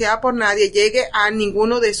influenciada por nadie, llegue a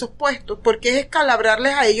ninguno de esos puestos, porque es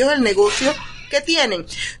escalabrarles a ellos el negocio que tienen.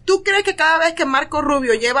 ¿Tú crees que cada vez que Marco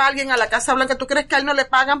Rubio lleva a alguien a la Casa Blanca, tú crees que a él no le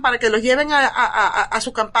pagan para que los lleven a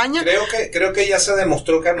su campaña? Creo que ya se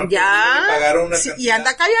demostró que a Marco Rubio le pagaron una cantidad. Y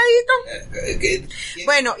anda calladito.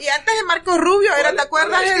 Bueno, y antes de Marco Rubio era, ¿te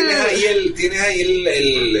acuerdas? ¿Tienes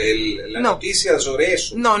ahí la noticia sobre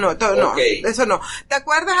eso? No, eso no. ¿Te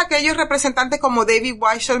acuerdas aquellos representantes como David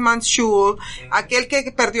Weisselman Schul, aquel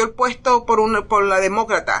que perdió el puesto por la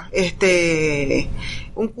demócrata,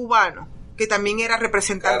 un cubano, que también era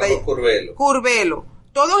representante Carlos Curvelo.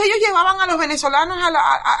 Todos ellos llevaban a los venezolanos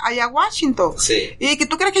allá a Washington. Sí. ¿Y que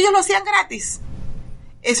tú crees que ellos lo hacían gratis?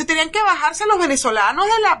 Eso tenían que bajarse los venezolanos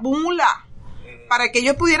de la mula para que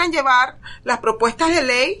ellos pudieran llevar las propuestas de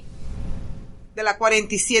ley de la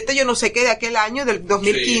 47, yo no sé qué, de aquel año, del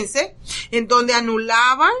 2015, en donde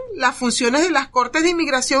anulaban las funciones de las cortes de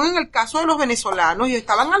inmigración en el caso de los venezolanos, y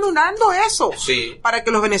estaban anulando eso, para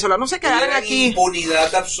que los venezolanos se quedaran aquí.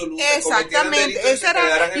 Impunidad absoluta. Exactamente,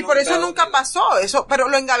 y por eso nunca pasó eso, pero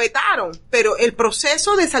lo engavetaron. Pero el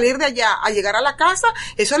proceso de salir de allá a llegar a la casa,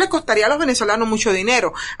 eso les costaría a los venezolanos mucho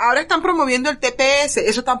dinero. Ahora están promoviendo el TPS,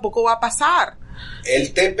 eso tampoco va a pasar.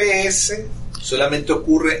 El TPS solamente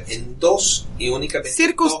ocurre en dos y únicamente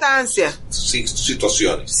circunstancias,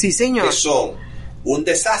 situaciones. Sí, señor. Que son un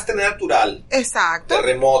desastre natural, exacto,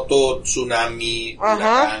 terremoto, tsunami,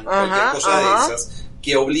 huracán, cualquier cosa de esas,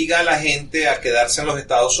 que obliga a la gente a quedarse en los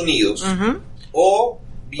Estados Unidos, o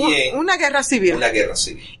bien una guerra civil.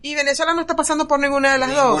 Y Venezuela no está pasando por ninguna de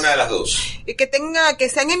las dos. Y que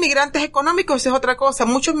sean inmigrantes económicos es otra cosa.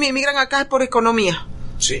 Muchos inmigran acá por economía.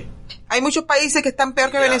 Sí. Hay muchos países que están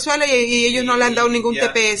peor que Venezuela y ellos no le han dado ningún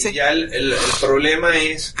TPS. Ya el problema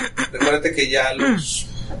es, recuérdate que ya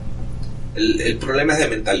el problema es de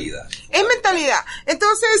mentalidad. Es mentalidad.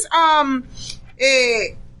 Entonces,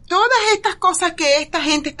 todas estas cosas que esta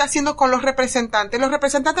gente está haciendo con los representantes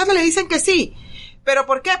le dicen que sí. ¿Pero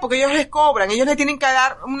por qué? Porque ellos les cobran, ellos le tienen que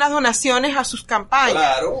dar unas donaciones a sus campañas.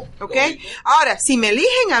 Claro. ¿Ok? Ahora, si me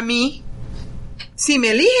eligen a mí,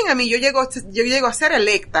 yo llego a ser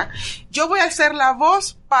electa, yo voy a ser la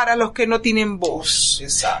voz para los que no tienen voz.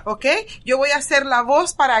 Exacto. ¿Ok? Yo voy a ser la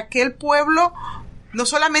voz para aquel pueblo no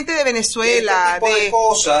solamente de Venezuela. Este tipo de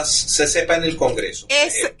cosas se sepa en el Congreso.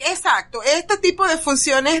 Exacto, este tipo de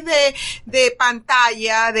funciones de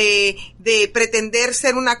pantalla, de pretender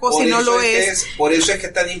ser una cosa y no lo es. Por eso es que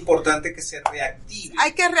es tan importante que se reactive.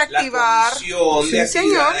 Hay que reactivar la Comisión de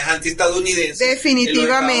Actividades Antiestadounidenses.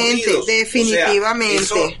 Definitivamente. O sea,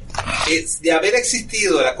 de haber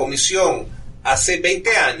existido la comisión hace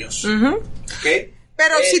 20 años, ¿okay?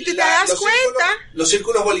 Pero si tú te das cuenta, los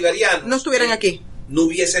círculos bolivarianos no estuvieran aquí. No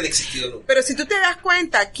hubiesen existido nunca. Pero si tú te das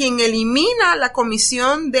cuenta, quien elimina la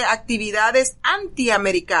Comisión de Actividades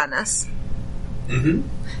Antiamericanas,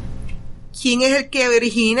 ¿quién es el que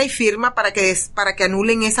origina y firma para que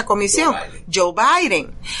anulen esa comisión? Joe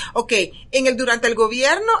Biden. Ok, durante el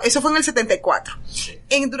gobierno, eso fue en el 74. Sí.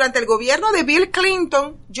 Durante el gobierno de Bill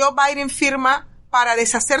Clinton, Joe Biden firma para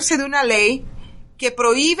deshacerse de una ley que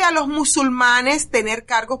prohíbe a los musulmanes tener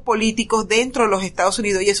cargos políticos dentro de los Estados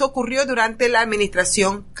Unidos. Y eso ocurrió durante la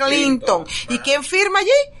administración Clinton. ¿Y quién firma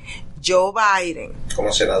allí? Joe Biden.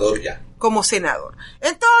 Como senador ya. Como senador.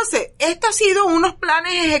 Entonces, esto ha sido unos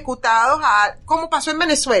planes ejecutados como pasó en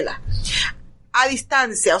Venezuela, a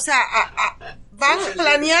distancia. O sea, van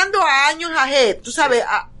planeando a años ahead, tú sabes,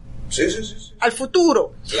 al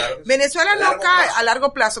futuro. Claro. Venezuela no cae a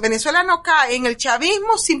largo plazo. Venezuela no cae en el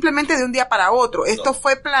chavismo simplemente de un día para otro. Esto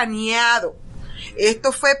fue planeado. Se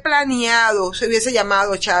hubiese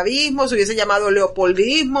llamado chavismo, se hubiese llamado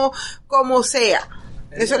leopoldismo, como sea.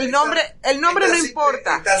 Eso, el nombre no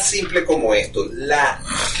importa. Es tan simple como esto.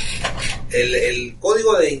 El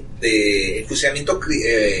código de enjuiciamiento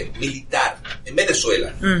militar en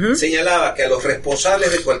Venezuela señalaba que a los responsables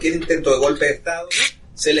de cualquier intento de golpe de Estado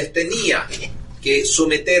se les tenía que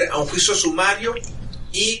someter a un juicio sumario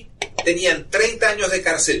y tenían 30 años de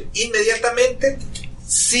cárcel inmediatamente,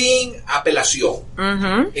 sin apelación,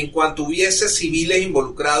 en cuanto hubiese civiles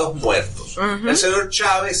involucrados muertos. El señor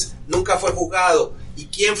Chávez nunca fue juzgado. ¿Y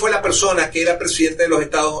quién fue la persona que era presidente de los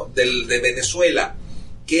Estados de Venezuela,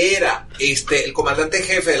 que era el comandante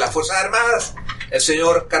jefe de las Fuerzas Armadas? El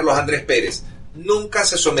señor Carlos Andrés Pérez. Nunca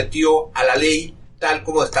se sometió a la ley tal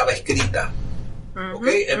como estaba escrita.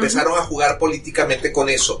 ¿Okay? Empezaron a jugar políticamente con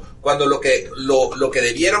eso, cuando lo que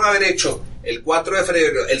debieron haber hecho el 4 de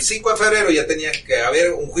febrero, el 5 de febrero ya tenía que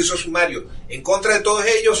haber un juicio sumario en contra de todos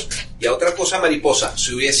ellos. Y a otra cosa mariposa,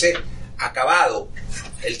 se hubiese acabado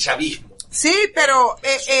el chavismo. Sí, pero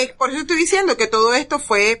por eso estoy diciendo que todo esto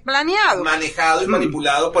fue planeado, manejado y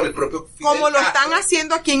manipulado por el propio Fidel como lo Castro, están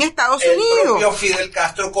haciendo aquí en Estados Unidos. El propio Fidel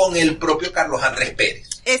Castro con el propio Carlos Andrés Pérez.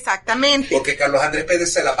 Exactamente. Porque Carlos Andrés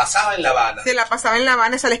Pérez se la pasaba en La Habana.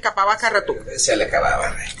 Y se le escapaba a Carratú. Se le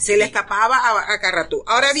escapaba a Carratú.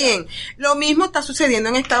 Ahora bien, lo mismo está sucediendo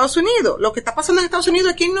en Estados Unidos. Lo que está pasando en Estados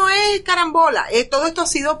Unidos aquí no es carambola. Todo esto ha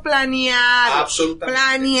sido planeado. Absolutamente.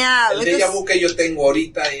 Planeado. El déjà vu que yo tengo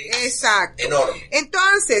ahorita es enorme.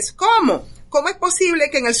 Entonces, ¿cómo? ¿Cómo es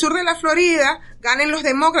posible que en el sur de la Florida ganen los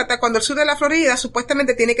demócratas cuando el sur de la Florida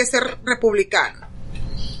supuestamente tiene que ser republicano?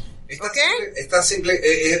 Está simple,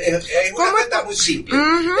 es una cuenta muy simple.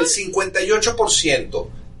 El 58%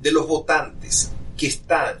 de los votantes que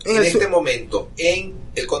están en este momento en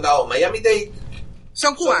el condado Miami-Dade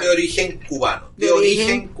son cubanos. Son de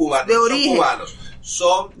origen cubano.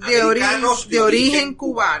 Son americanos de origen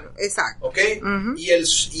cubano. Exacto. ¿Ok?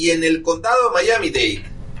 Y en el condado Miami-Dade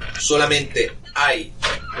solamente hay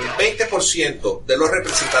un 20% de los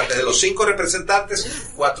representantes, de los 5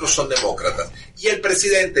 representantes, 4 son demócratas. Y el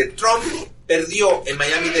presidente Trump perdió en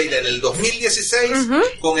Miami-Dade en el 2016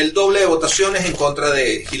 con el doble de votaciones en contra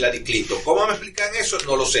de Hillary Clinton. ¿Cómo me explican eso?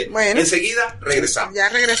 No lo sé. Bueno, enseguida regresamos. Ya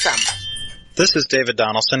regresamos. This is David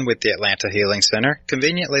Donaldson with the Atlanta Healing Center,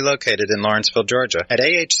 conveniently located in Lawrenceville, Georgia. At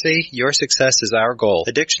AHC, your success is our goal.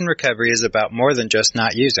 Addiction recovery is about more than just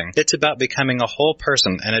not using. It's about becoming a whole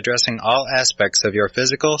person and addressing all aspects of your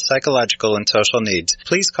physical, psychological, and social needs.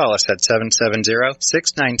 Please call us at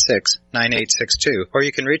 770-696-9862, or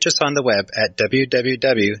you can reach us on the web at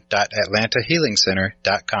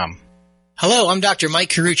www.atlantahealingcenter.com. Hello, I'm Dr. Mike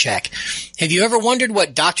Karuchak. Have you ever wondered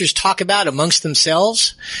what doctors talk about amongst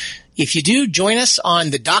themselves? If you do, join us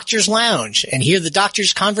on the Doctor's Lounge and hear the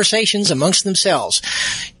doctors' conversations amongst themselves.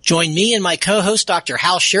 Join me and my co-host, Dr.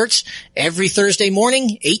 Hal Schertz, every Thursday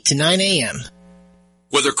morning, 8 to 9 a.m.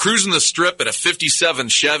 Whether cruising the strip in a 57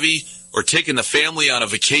 Chevy or taking the family on a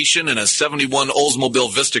vacation in a 71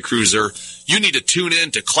 Oldsmobile Vista Cruiser, you need to tune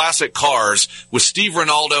in to Classic Cars with Steve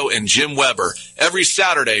Ronaldo and Jim Weber every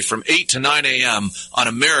Saturday from 8 to 9 a.m. on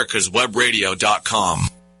americaswebradio.com.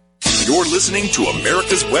 You're listening to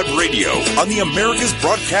America's Web Radio on the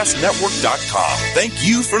AmericasBroadcastNetwork.com. Thank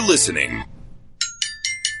you for listening.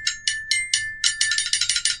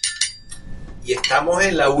 Y estamos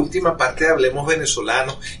en la última parte de Hablemos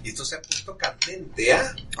Venezolanos. Y esto se ha puesto candente,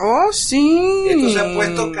 ¿ah? Oh, sí. Esto se ha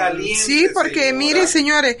puesto caliente. Sí, porque señora. miren,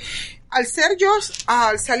 señores, al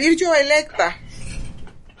salir yo electa,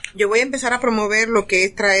 yo voy a empezar a promover lo que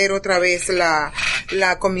es traer otra vez la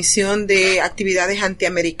Comisión de Actividades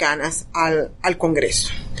Antiamericanas al Congreso.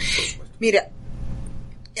 Mira,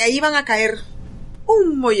 ahí van a caer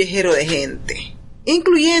un mollejero de gente,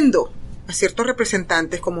 incluyendo a ciertos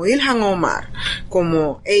representantes como Ilhan Omar,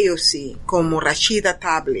 como AOC, como Rashida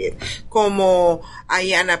Tlaib, como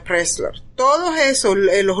Ayanna Pressley, todos esos,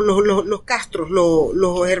 los Castros,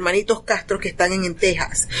 los hermanitos Castro que están en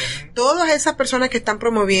Texas, todas esas personas que están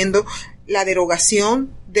promoviendo la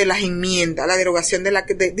derogación de las enmiendas, la derogación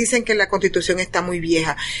dicen que la Constitución está muy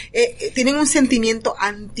vieja, tienen un sentimiento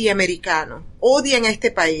antiamericano, odian a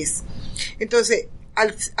este país. Entonces,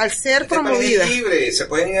 al ser promovida, libre, se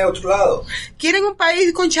pueden ir a otro lado. ¿Quieren un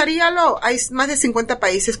país con Sharia law? Hay más de 50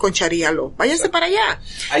 países con Sharia law. Váyanse para allá.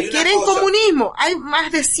 ¿Quieren comunismo? Hay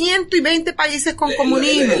más de 120 países con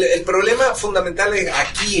comunismo. El problema fundamental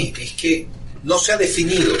aquí es que no se ha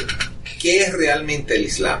definido qué es realmente el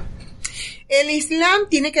Islam. El Islam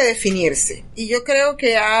tiene que definirse, y yo creo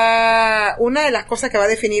que una de las cosas que va a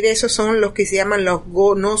definir eso son los que se llaman las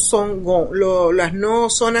no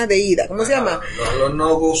zonas de ida. ¿Cómo se llama? Los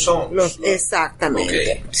no-go zones. Exactamente.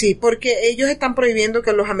 Okay. Sí, porque ellos están prohibiendo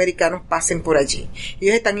que los americanos pasen por allí.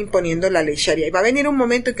 Ellos están imponiendo la ley Sharia. Y va a venir un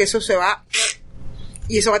momento en que eso se va...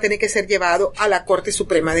 Y eso va a tener que ser llevado a la Corte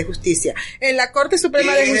Suprema de Justicia. En la Corte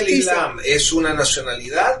Suprema de Justicia... ¿El Islam es una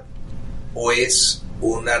nacionalidad o es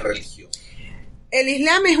una religión? El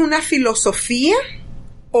Islam es una filosofía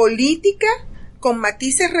política con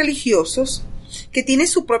matices religiosos que tiene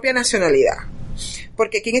su propia nacionalidad.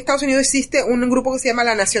 Porque aquí en Estados Unidos existe un grupo que se llama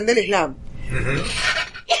la Nación del Islam. Uh-huh.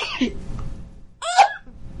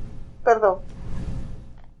 Perdón.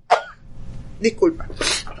 Disculpa.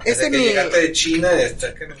 Ese es mi... llegaste de China,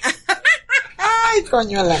 que no... Ay,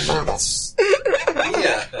 coño a la mamá.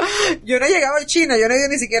 Yo no he llegado a China, yo no he ido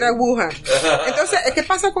ni siquiera a Wuhan. Entonces, ¿qué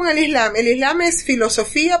pasa con el Islam? El Islam es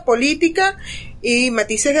filosofía, política y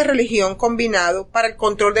matices de religión combinado para el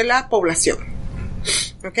control de la población.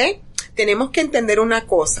 ¿Ok? Tenemos que entender una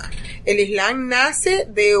cosa. El Islam nace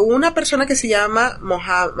de una persona que se llama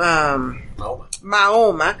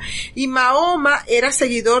Mahoma, y Mahoma era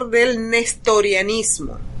seguidor del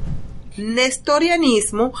nestorianismo.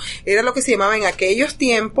 Nestorianismo era lo que se llamaba en aquellos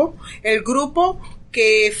tiempos el grupo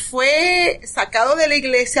que fue sacado de la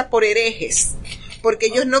iglesia por herejes, porque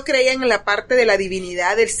ellos no creían en la parte de la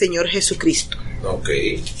divinidad del Señor Jesucristo. ¿Ok?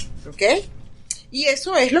 Y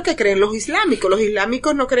eso es lo que creen los islámicos. Los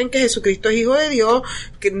islámicos no creen que Jesucristo es hijo de Dios,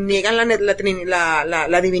 que niegan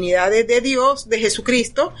la divinidad de Dios, de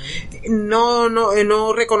Jesucristo,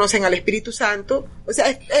 no reconocen al Espíritu Santo. O sea,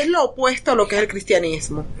 es lo opuesto a lo que es el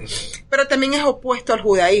cristianismo. Pero también es opuesto al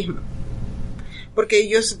judaísmo. Porque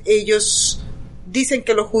ellos dicen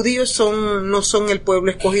que los judíos no son el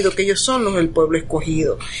pueblo escogido, que ellos son el pueblo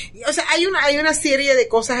escogido. O sea, hay una serie de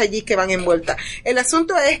cosas allí que van envueltas. El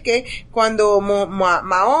asunto es que cuando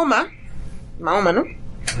Mahoma, ¿no?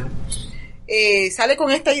 Sale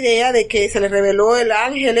con esta idea de que se le reveló el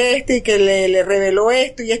ángel y que le reveló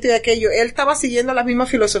esto y aquello. Él estaba siguiendo las mismas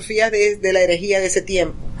filosofías de la herejía de ese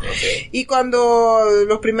tiempo. Okay. Y cuando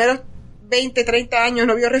los primeros 20, 30 años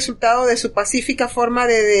no vio resultado de su pacífica forma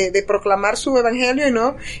de proclamar su evangelio, y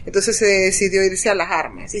no, entonces se decidió irse a las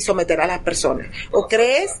armas y someter a las personas. O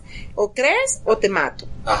crees o te mato.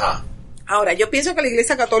 Ajá. Ahora, yo pienso que la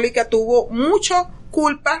Iglesia Católica tuvo mucha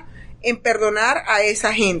culpa en perdonar a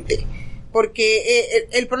esa gente. Porque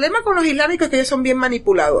el problema con los islámicos es que ellos son bien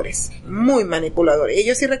manipuladores, muy manipuladores.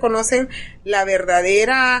 Ellos sí reconocen la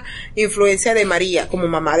verdadera influencia de María como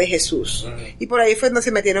mamá de Jesús. Y por ahí fue donde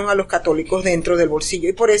se metieron a los católicos dentro del bolsillo.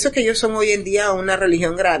 Y por eso es que ellos son hoy en día una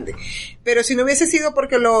religión grande. Pero si no hubiese sido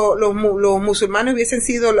porque los musulmanes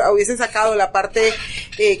hubiesen sacado la parte,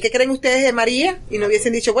 ¿qué creen ustedes de María? Y no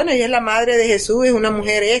hubiesen dicho, bueno, ella es la madre de Jesús, es una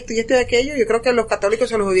mujer esto y aquello. Yo creo que los católicos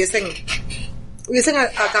se los hubiesen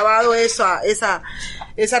acabado esa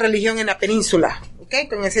religión en la península, ¿ok?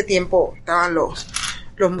 En ese tiempo estaban los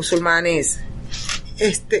musulmanes,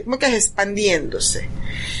 ¿cómo que es? Expandiéndose.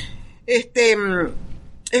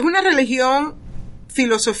 Es una religión,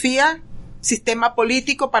 filosofía, sistema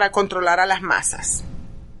político para controlar a las masas,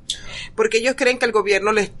 porque ellos creen que el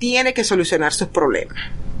gobierno les tiene que solucionar sus problemas.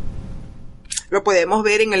 Lo podemos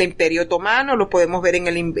ver en el Imperio Otomano, lo podemos ver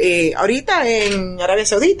ahorita en Arabia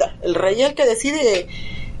Saudita. El rey es el que decide.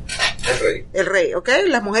 El rey, ¿ok?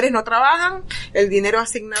 Las mujeres no trabajan, el dinero es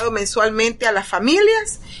asignado mensualmente a las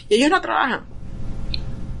familias y ellos no trabajan.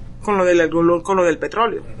 con lo del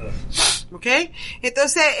petróleo. ¿Ok?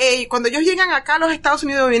 Entonces, cuando ellos llegan acá a los Estados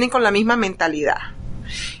Unidos vienen con la misma mentalidad.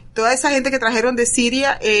 Toda esa gente que trajeron de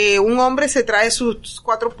Siria, un hombre se trae sus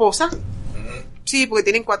 4 esposas. Sí, porque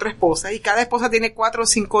tienen 4 esposas y cada esposa tiene 4 o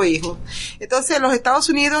 5 hijos. Entonces, los Estados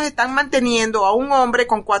Unidos están manteniendo a un hombre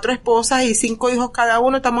con 4 esposas y 5 hijos cada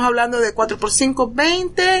uno. Estamos hablando de 4 por 5,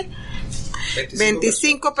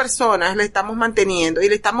 25 personas le estamos manteniendo y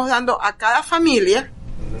le estamos dando a cada familia,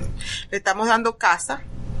 le estamos dando casa,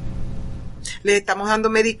 les estamos dando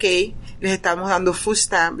Medicaid, les estamos dando food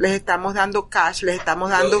stamp, les estamos dando cash, les estamos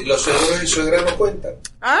dando... ¿Los suegros y suegras no cuentan?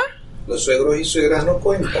 ¿Ah? ¿Los suegros y suegras no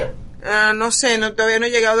cuentan? No sé, todavía no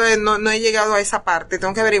he llegado a esa parte,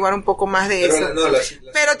 tengo que averiguar un poco más de eso.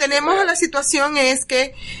 Pero tenemos la situación es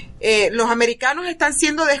que los americanos están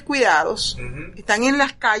siendo descuidados, están en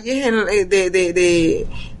las calles de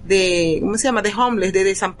 ¿cómo se llama? De homeless, de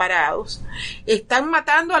desamparados. Están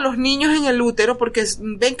matando a los niños en el útero porque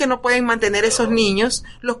ven que no pueden mantener esos niños,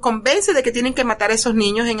 los convence de que tienen que matar a esos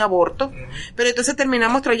niños en aborto, pero entonces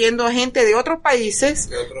terminamos trayendo a gente de otros países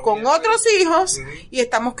con otros hijos y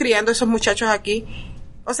estamos criando a esos muchachos aquí.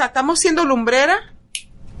 O sea, estamos siendo lumbrera.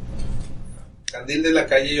 Candil de la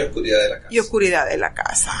calle y oscuridad de la casa. Y oscuridad de la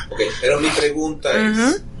casa. Okay, pero mi pregunta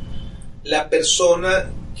es, la persona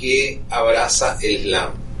que abraza el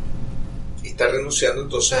Islam, ¿está renunciando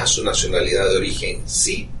entonces a su nacionalidad de origen,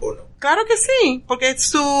 sí o no? Claro que sí, porque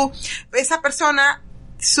esa persona,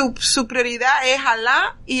 su prioridad es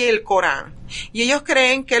Alá y el Corán. Y ellos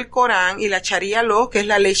creen que el Corán y la Sharia Law, que es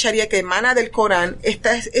la ley Sharia que emana del Corán,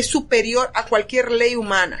 es superior a cualquier ley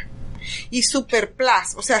humana. Y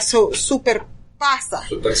superpasa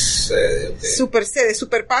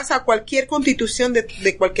a cualquier constitución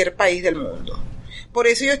de cualquier país del mundo. Por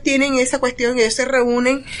eso ellos tienen esa cuestión, ellos se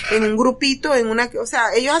reúnen en un grupito, o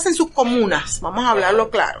sea, ellos hacen sus comunas, vamos a hablarlo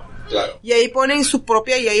claro. Y ahí ponen su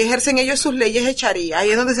propia, y ahí ejercen ellos sus leyes de Sharia.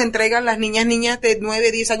 Ahí es donde se entregan las niñas de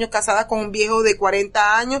 9, 10 años casadas con un viejo de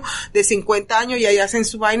 40 años, de 50 años, y ahí hacen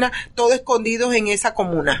su vaina, todo escondidos en esa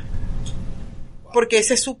comuna. Porque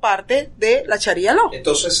esa es su parte de la Sharia Law.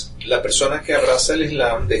 Entonces, la persona que abraza el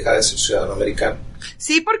Islam deja de ser ciudadano americano.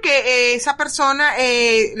 Sí, porque esa persona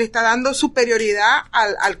le está dando superioridad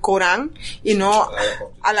al Corán y no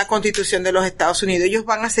a la Constitución de los Estados Unidos. Ellos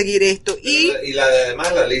van a seguir esto.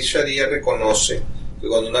 Además, la ley Sharia reconoce que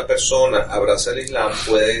cuando una persona abraza el Islam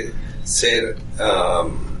puede ser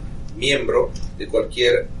miembro de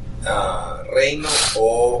cualquier reino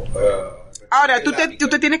o... Ahora, tú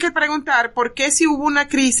te tienes que preguntar por qué si hubo una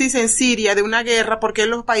crisis en Siria de una guerra, por qué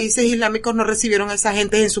los países islámicos no recibieron a esa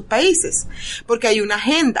gente en sus países. Porque hay una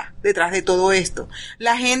agenda detrás de todo esto.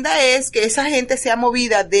 La agenda es que esa gente sea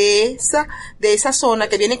movida de esa zona,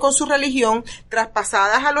 que viene con su religión,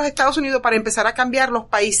 traspasadas a los Estados Unidos para empezar a cambiar los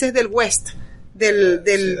países del oeste.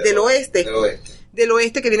 Del oeste,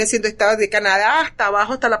 que viene siendo estados de Canadá hasta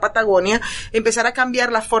abajo, hasta la Patagonia, empezar a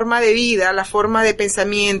cambiar la forma de vida, la forma de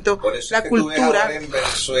pensamiento, la cultura. Tú ves ahora en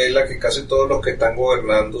Venezuela que casi todos los que están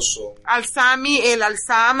gobernando son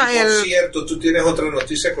Alzama. Por cierto, tú tienes otra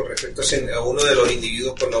noticia con respecto a uno de los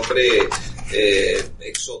individuos con nombre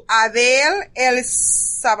exótico. Adel El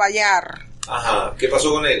Sabayar. Ajá, ¿qué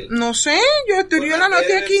pasó con él? No sé, yo la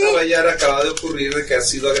noté aquí. El Sabayar acaba de ocurrir de que ha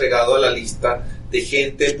sido agregado a la lista de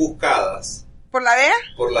gente buscadas. ¿Por la DEA?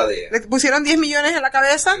 Por la DEA. ¿Le pusieron 10 millones en la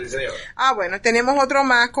cabeza? Sí, señora. Ah, bueno, tenemos otro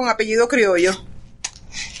más con apellido criollo.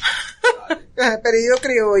 Apellido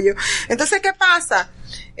criollo. Entonces, ¿qué pasa?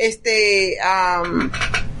 El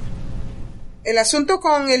asunto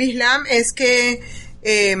con el Islam es que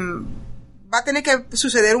va a tener que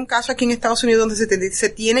suceder un caso aquí en Estados Unidos donde se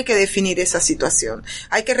tiene que definir esa situación.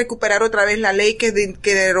 Hay que recuperar otra vez la ley que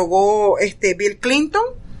derogó Bill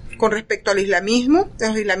Clinton con respecto al islamismo,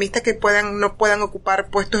 los islamistas que no puedan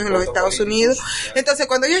ocupar puestos en los Estados Unidos. Entonces,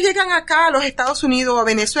 cuando ellos llegan acá a los Estados Unidos o a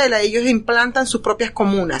Venezuela, ellos implantan sus propias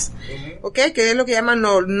comunas, ¿ok? Que es lo que llaman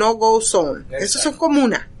no-go zone. Eso son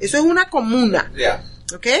comunas. Eso es una comuna.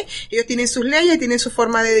 ¿Ok? Ellos tienen sus leyes, tienen su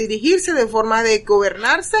forma de dirigirse, de forma de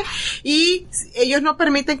gobernarse, y ellos no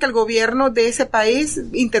permiten que el gobierno de ese país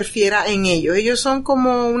interfiera en ellos. Ellos son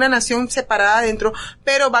como una nación separada dentro,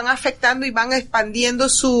 pero van afectando y van expandiendo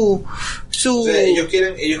su... O sea, ellos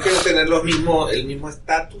quieren tener el mismo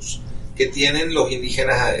estatus que tienen los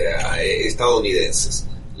indígenas estadounidenses,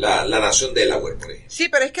 la nación Delaware, por ejemplo. Sí,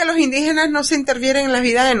 pero es que los indígenas no se interfieren en la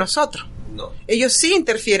vida de nosotros. No. Ellos sí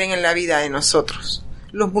interfieren en la vida de nosotros.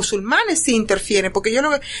 Los musulmanes sí interfieren, porque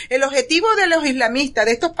el objetivo de los islamistas,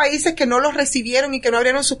 de estos países que no los recibieron y que no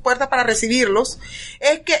abrieron sus puertas para recibirlos,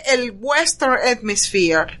 es que el Western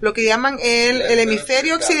Hemisphere, lo que llaman el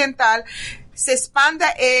hemisferio occidental, se expanda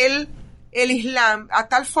el Islam a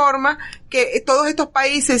tal forma que todos estos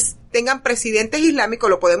países tengan presidentes islámicos.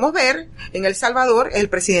 Lo podemos ver en El Salvador, el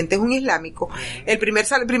presidente es un islámico. El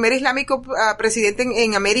primer islámico presidente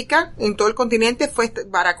en América, en todo el continente, fue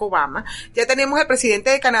Barack Obama. Ya tenemos el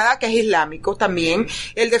presidente de Canadá, que es islámico también,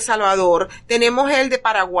 el de El Salvador, tenemos el de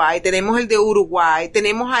Paraguay, tenemos el de Uruguay,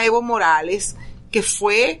 tenemos a Evo Morales, que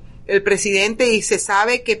fue el presidente y se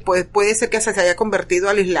sabe que puede ser que se haya convertido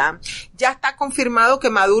al Islam. Ya está confirmado que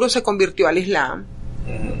Maduro se convirtió al Islam.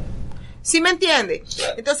 ¿Sí me entiende?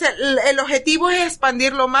 Claro. Entonces, el objetivo es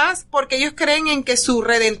expandirlo más porque ellos creen en que su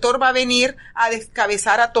redentor va a venir a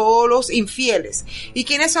descabezar a todos los infieles. ¿Y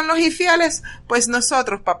quiénes son los infieles? Pues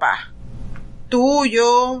nosotros, papá. Tú,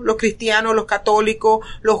 yo, los cristianos, los católicos,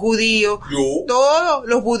 los judíos, todos,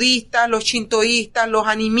 los budistas, los shintoístas, los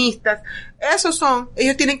animistas, esos son,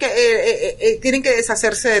 ellos tienen que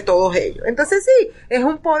deshacerse de todos ellos. Entonces sí, es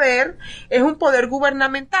un poder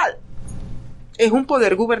gubernamental. Es un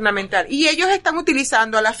poder gubernamental. Y ellos están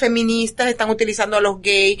utilizando a las feministas, están utilizando a los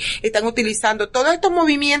gays, están utilizando todos estos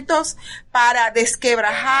movimientos para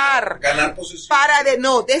desquebrajar, ganar posición.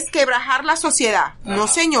 Desquebrajar la sociedad. Ajá. No,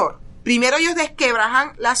 señor. Primero ellos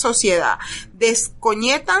desquebrajan la sociedad,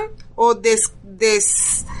 descoñetan o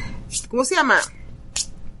 ¿cómo se llama?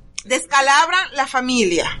 Descalabran la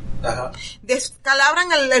familia. Ajá. Descalabran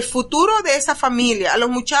el futuro de esa familia. A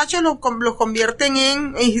los muchachos los convierten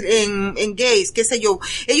en gays, qué sé yo.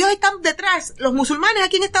 Ellos están detrás, los musulmanes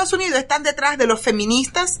aquí en Estados Unidos están detrás de los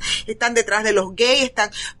feministas, están detrás de los gays,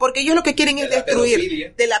 porque ellos lo que quieren es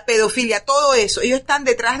destruir de la pedofilia, todo eso. Ellos están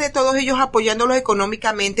detrás de todos ellos apoyándolos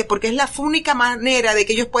económicamente porque es la única manera de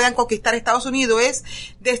que ellos puedan conquistar Estados Unidos es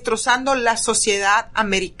destrozando la sociedad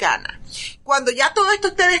americana. Cuando ya todo esto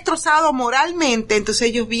esté destrozado moralmente, entonces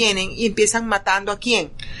ellos vienen y empiezan matando ¿a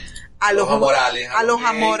quién? A los amorales, a los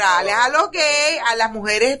gays, a las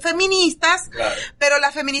mujeres feministas, claro. Pero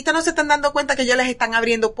las feministas no se están dando cuenta que ya les están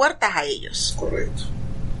abriendo puertas a ellos. Correcto.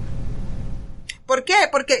 ¿Por qué?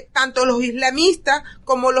 Porque tanto los islamistas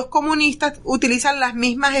como los comunistas utilizan las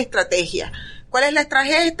mismas estrategias. ¿Cuál es la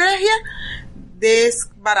estrategia?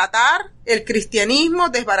 Desbaratar el cristianismo,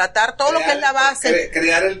 desbaratar todo lo que es la base.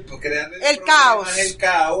 Crear el caos.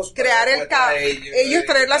 Crear el caos. Ellos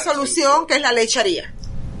traer la solución, que es la ley sharia.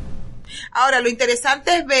 Ahora, lo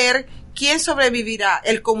interesante es ver quién sobrevivirá,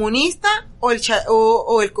 el comunista o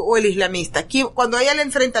el islamista. Cuando haya el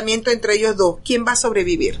enfrentamiento entre ellos dos, ¿quién va a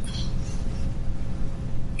sobrevivir?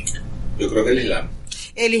 Yo creo que el Islam.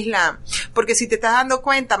 El Islam, porque si te estás dando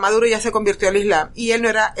cuenta, Maduro ya se convirtió al Islam y él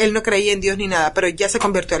no creía en Dios ni nada, pero ya se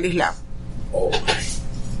convirtió al Islam. Okay.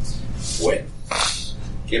 Bueno,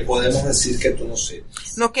 ¿qué podemos decir que tú no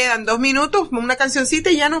sepas? Nos quedan 2 minutos, una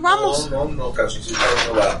cancioncita y ya nos vamos. No, cancioncita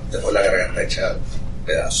no va, tengo la garganta hecha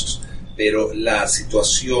pedazos, pero la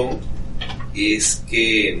situación es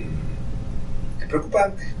que es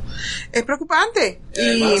preocupante. Es preocupante.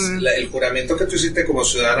 Además, el juramento que tú hiciste como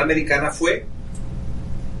ciudadana americana fue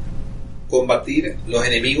combatir los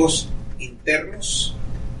enemigos internos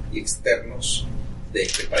y externos de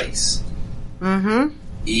este país. Uh-huh.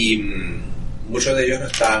 Y muchos de ellos no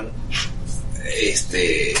están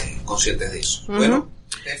conscientes de eso. Uh-huh. Bueno,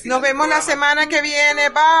 nos vemos la semana que viene.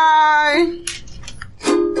 Bye.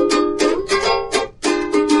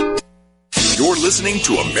 You're listening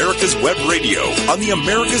to America's Web Radio on the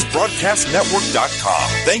AmericasBroadcastNetwork.com.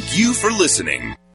 Thank you for listening.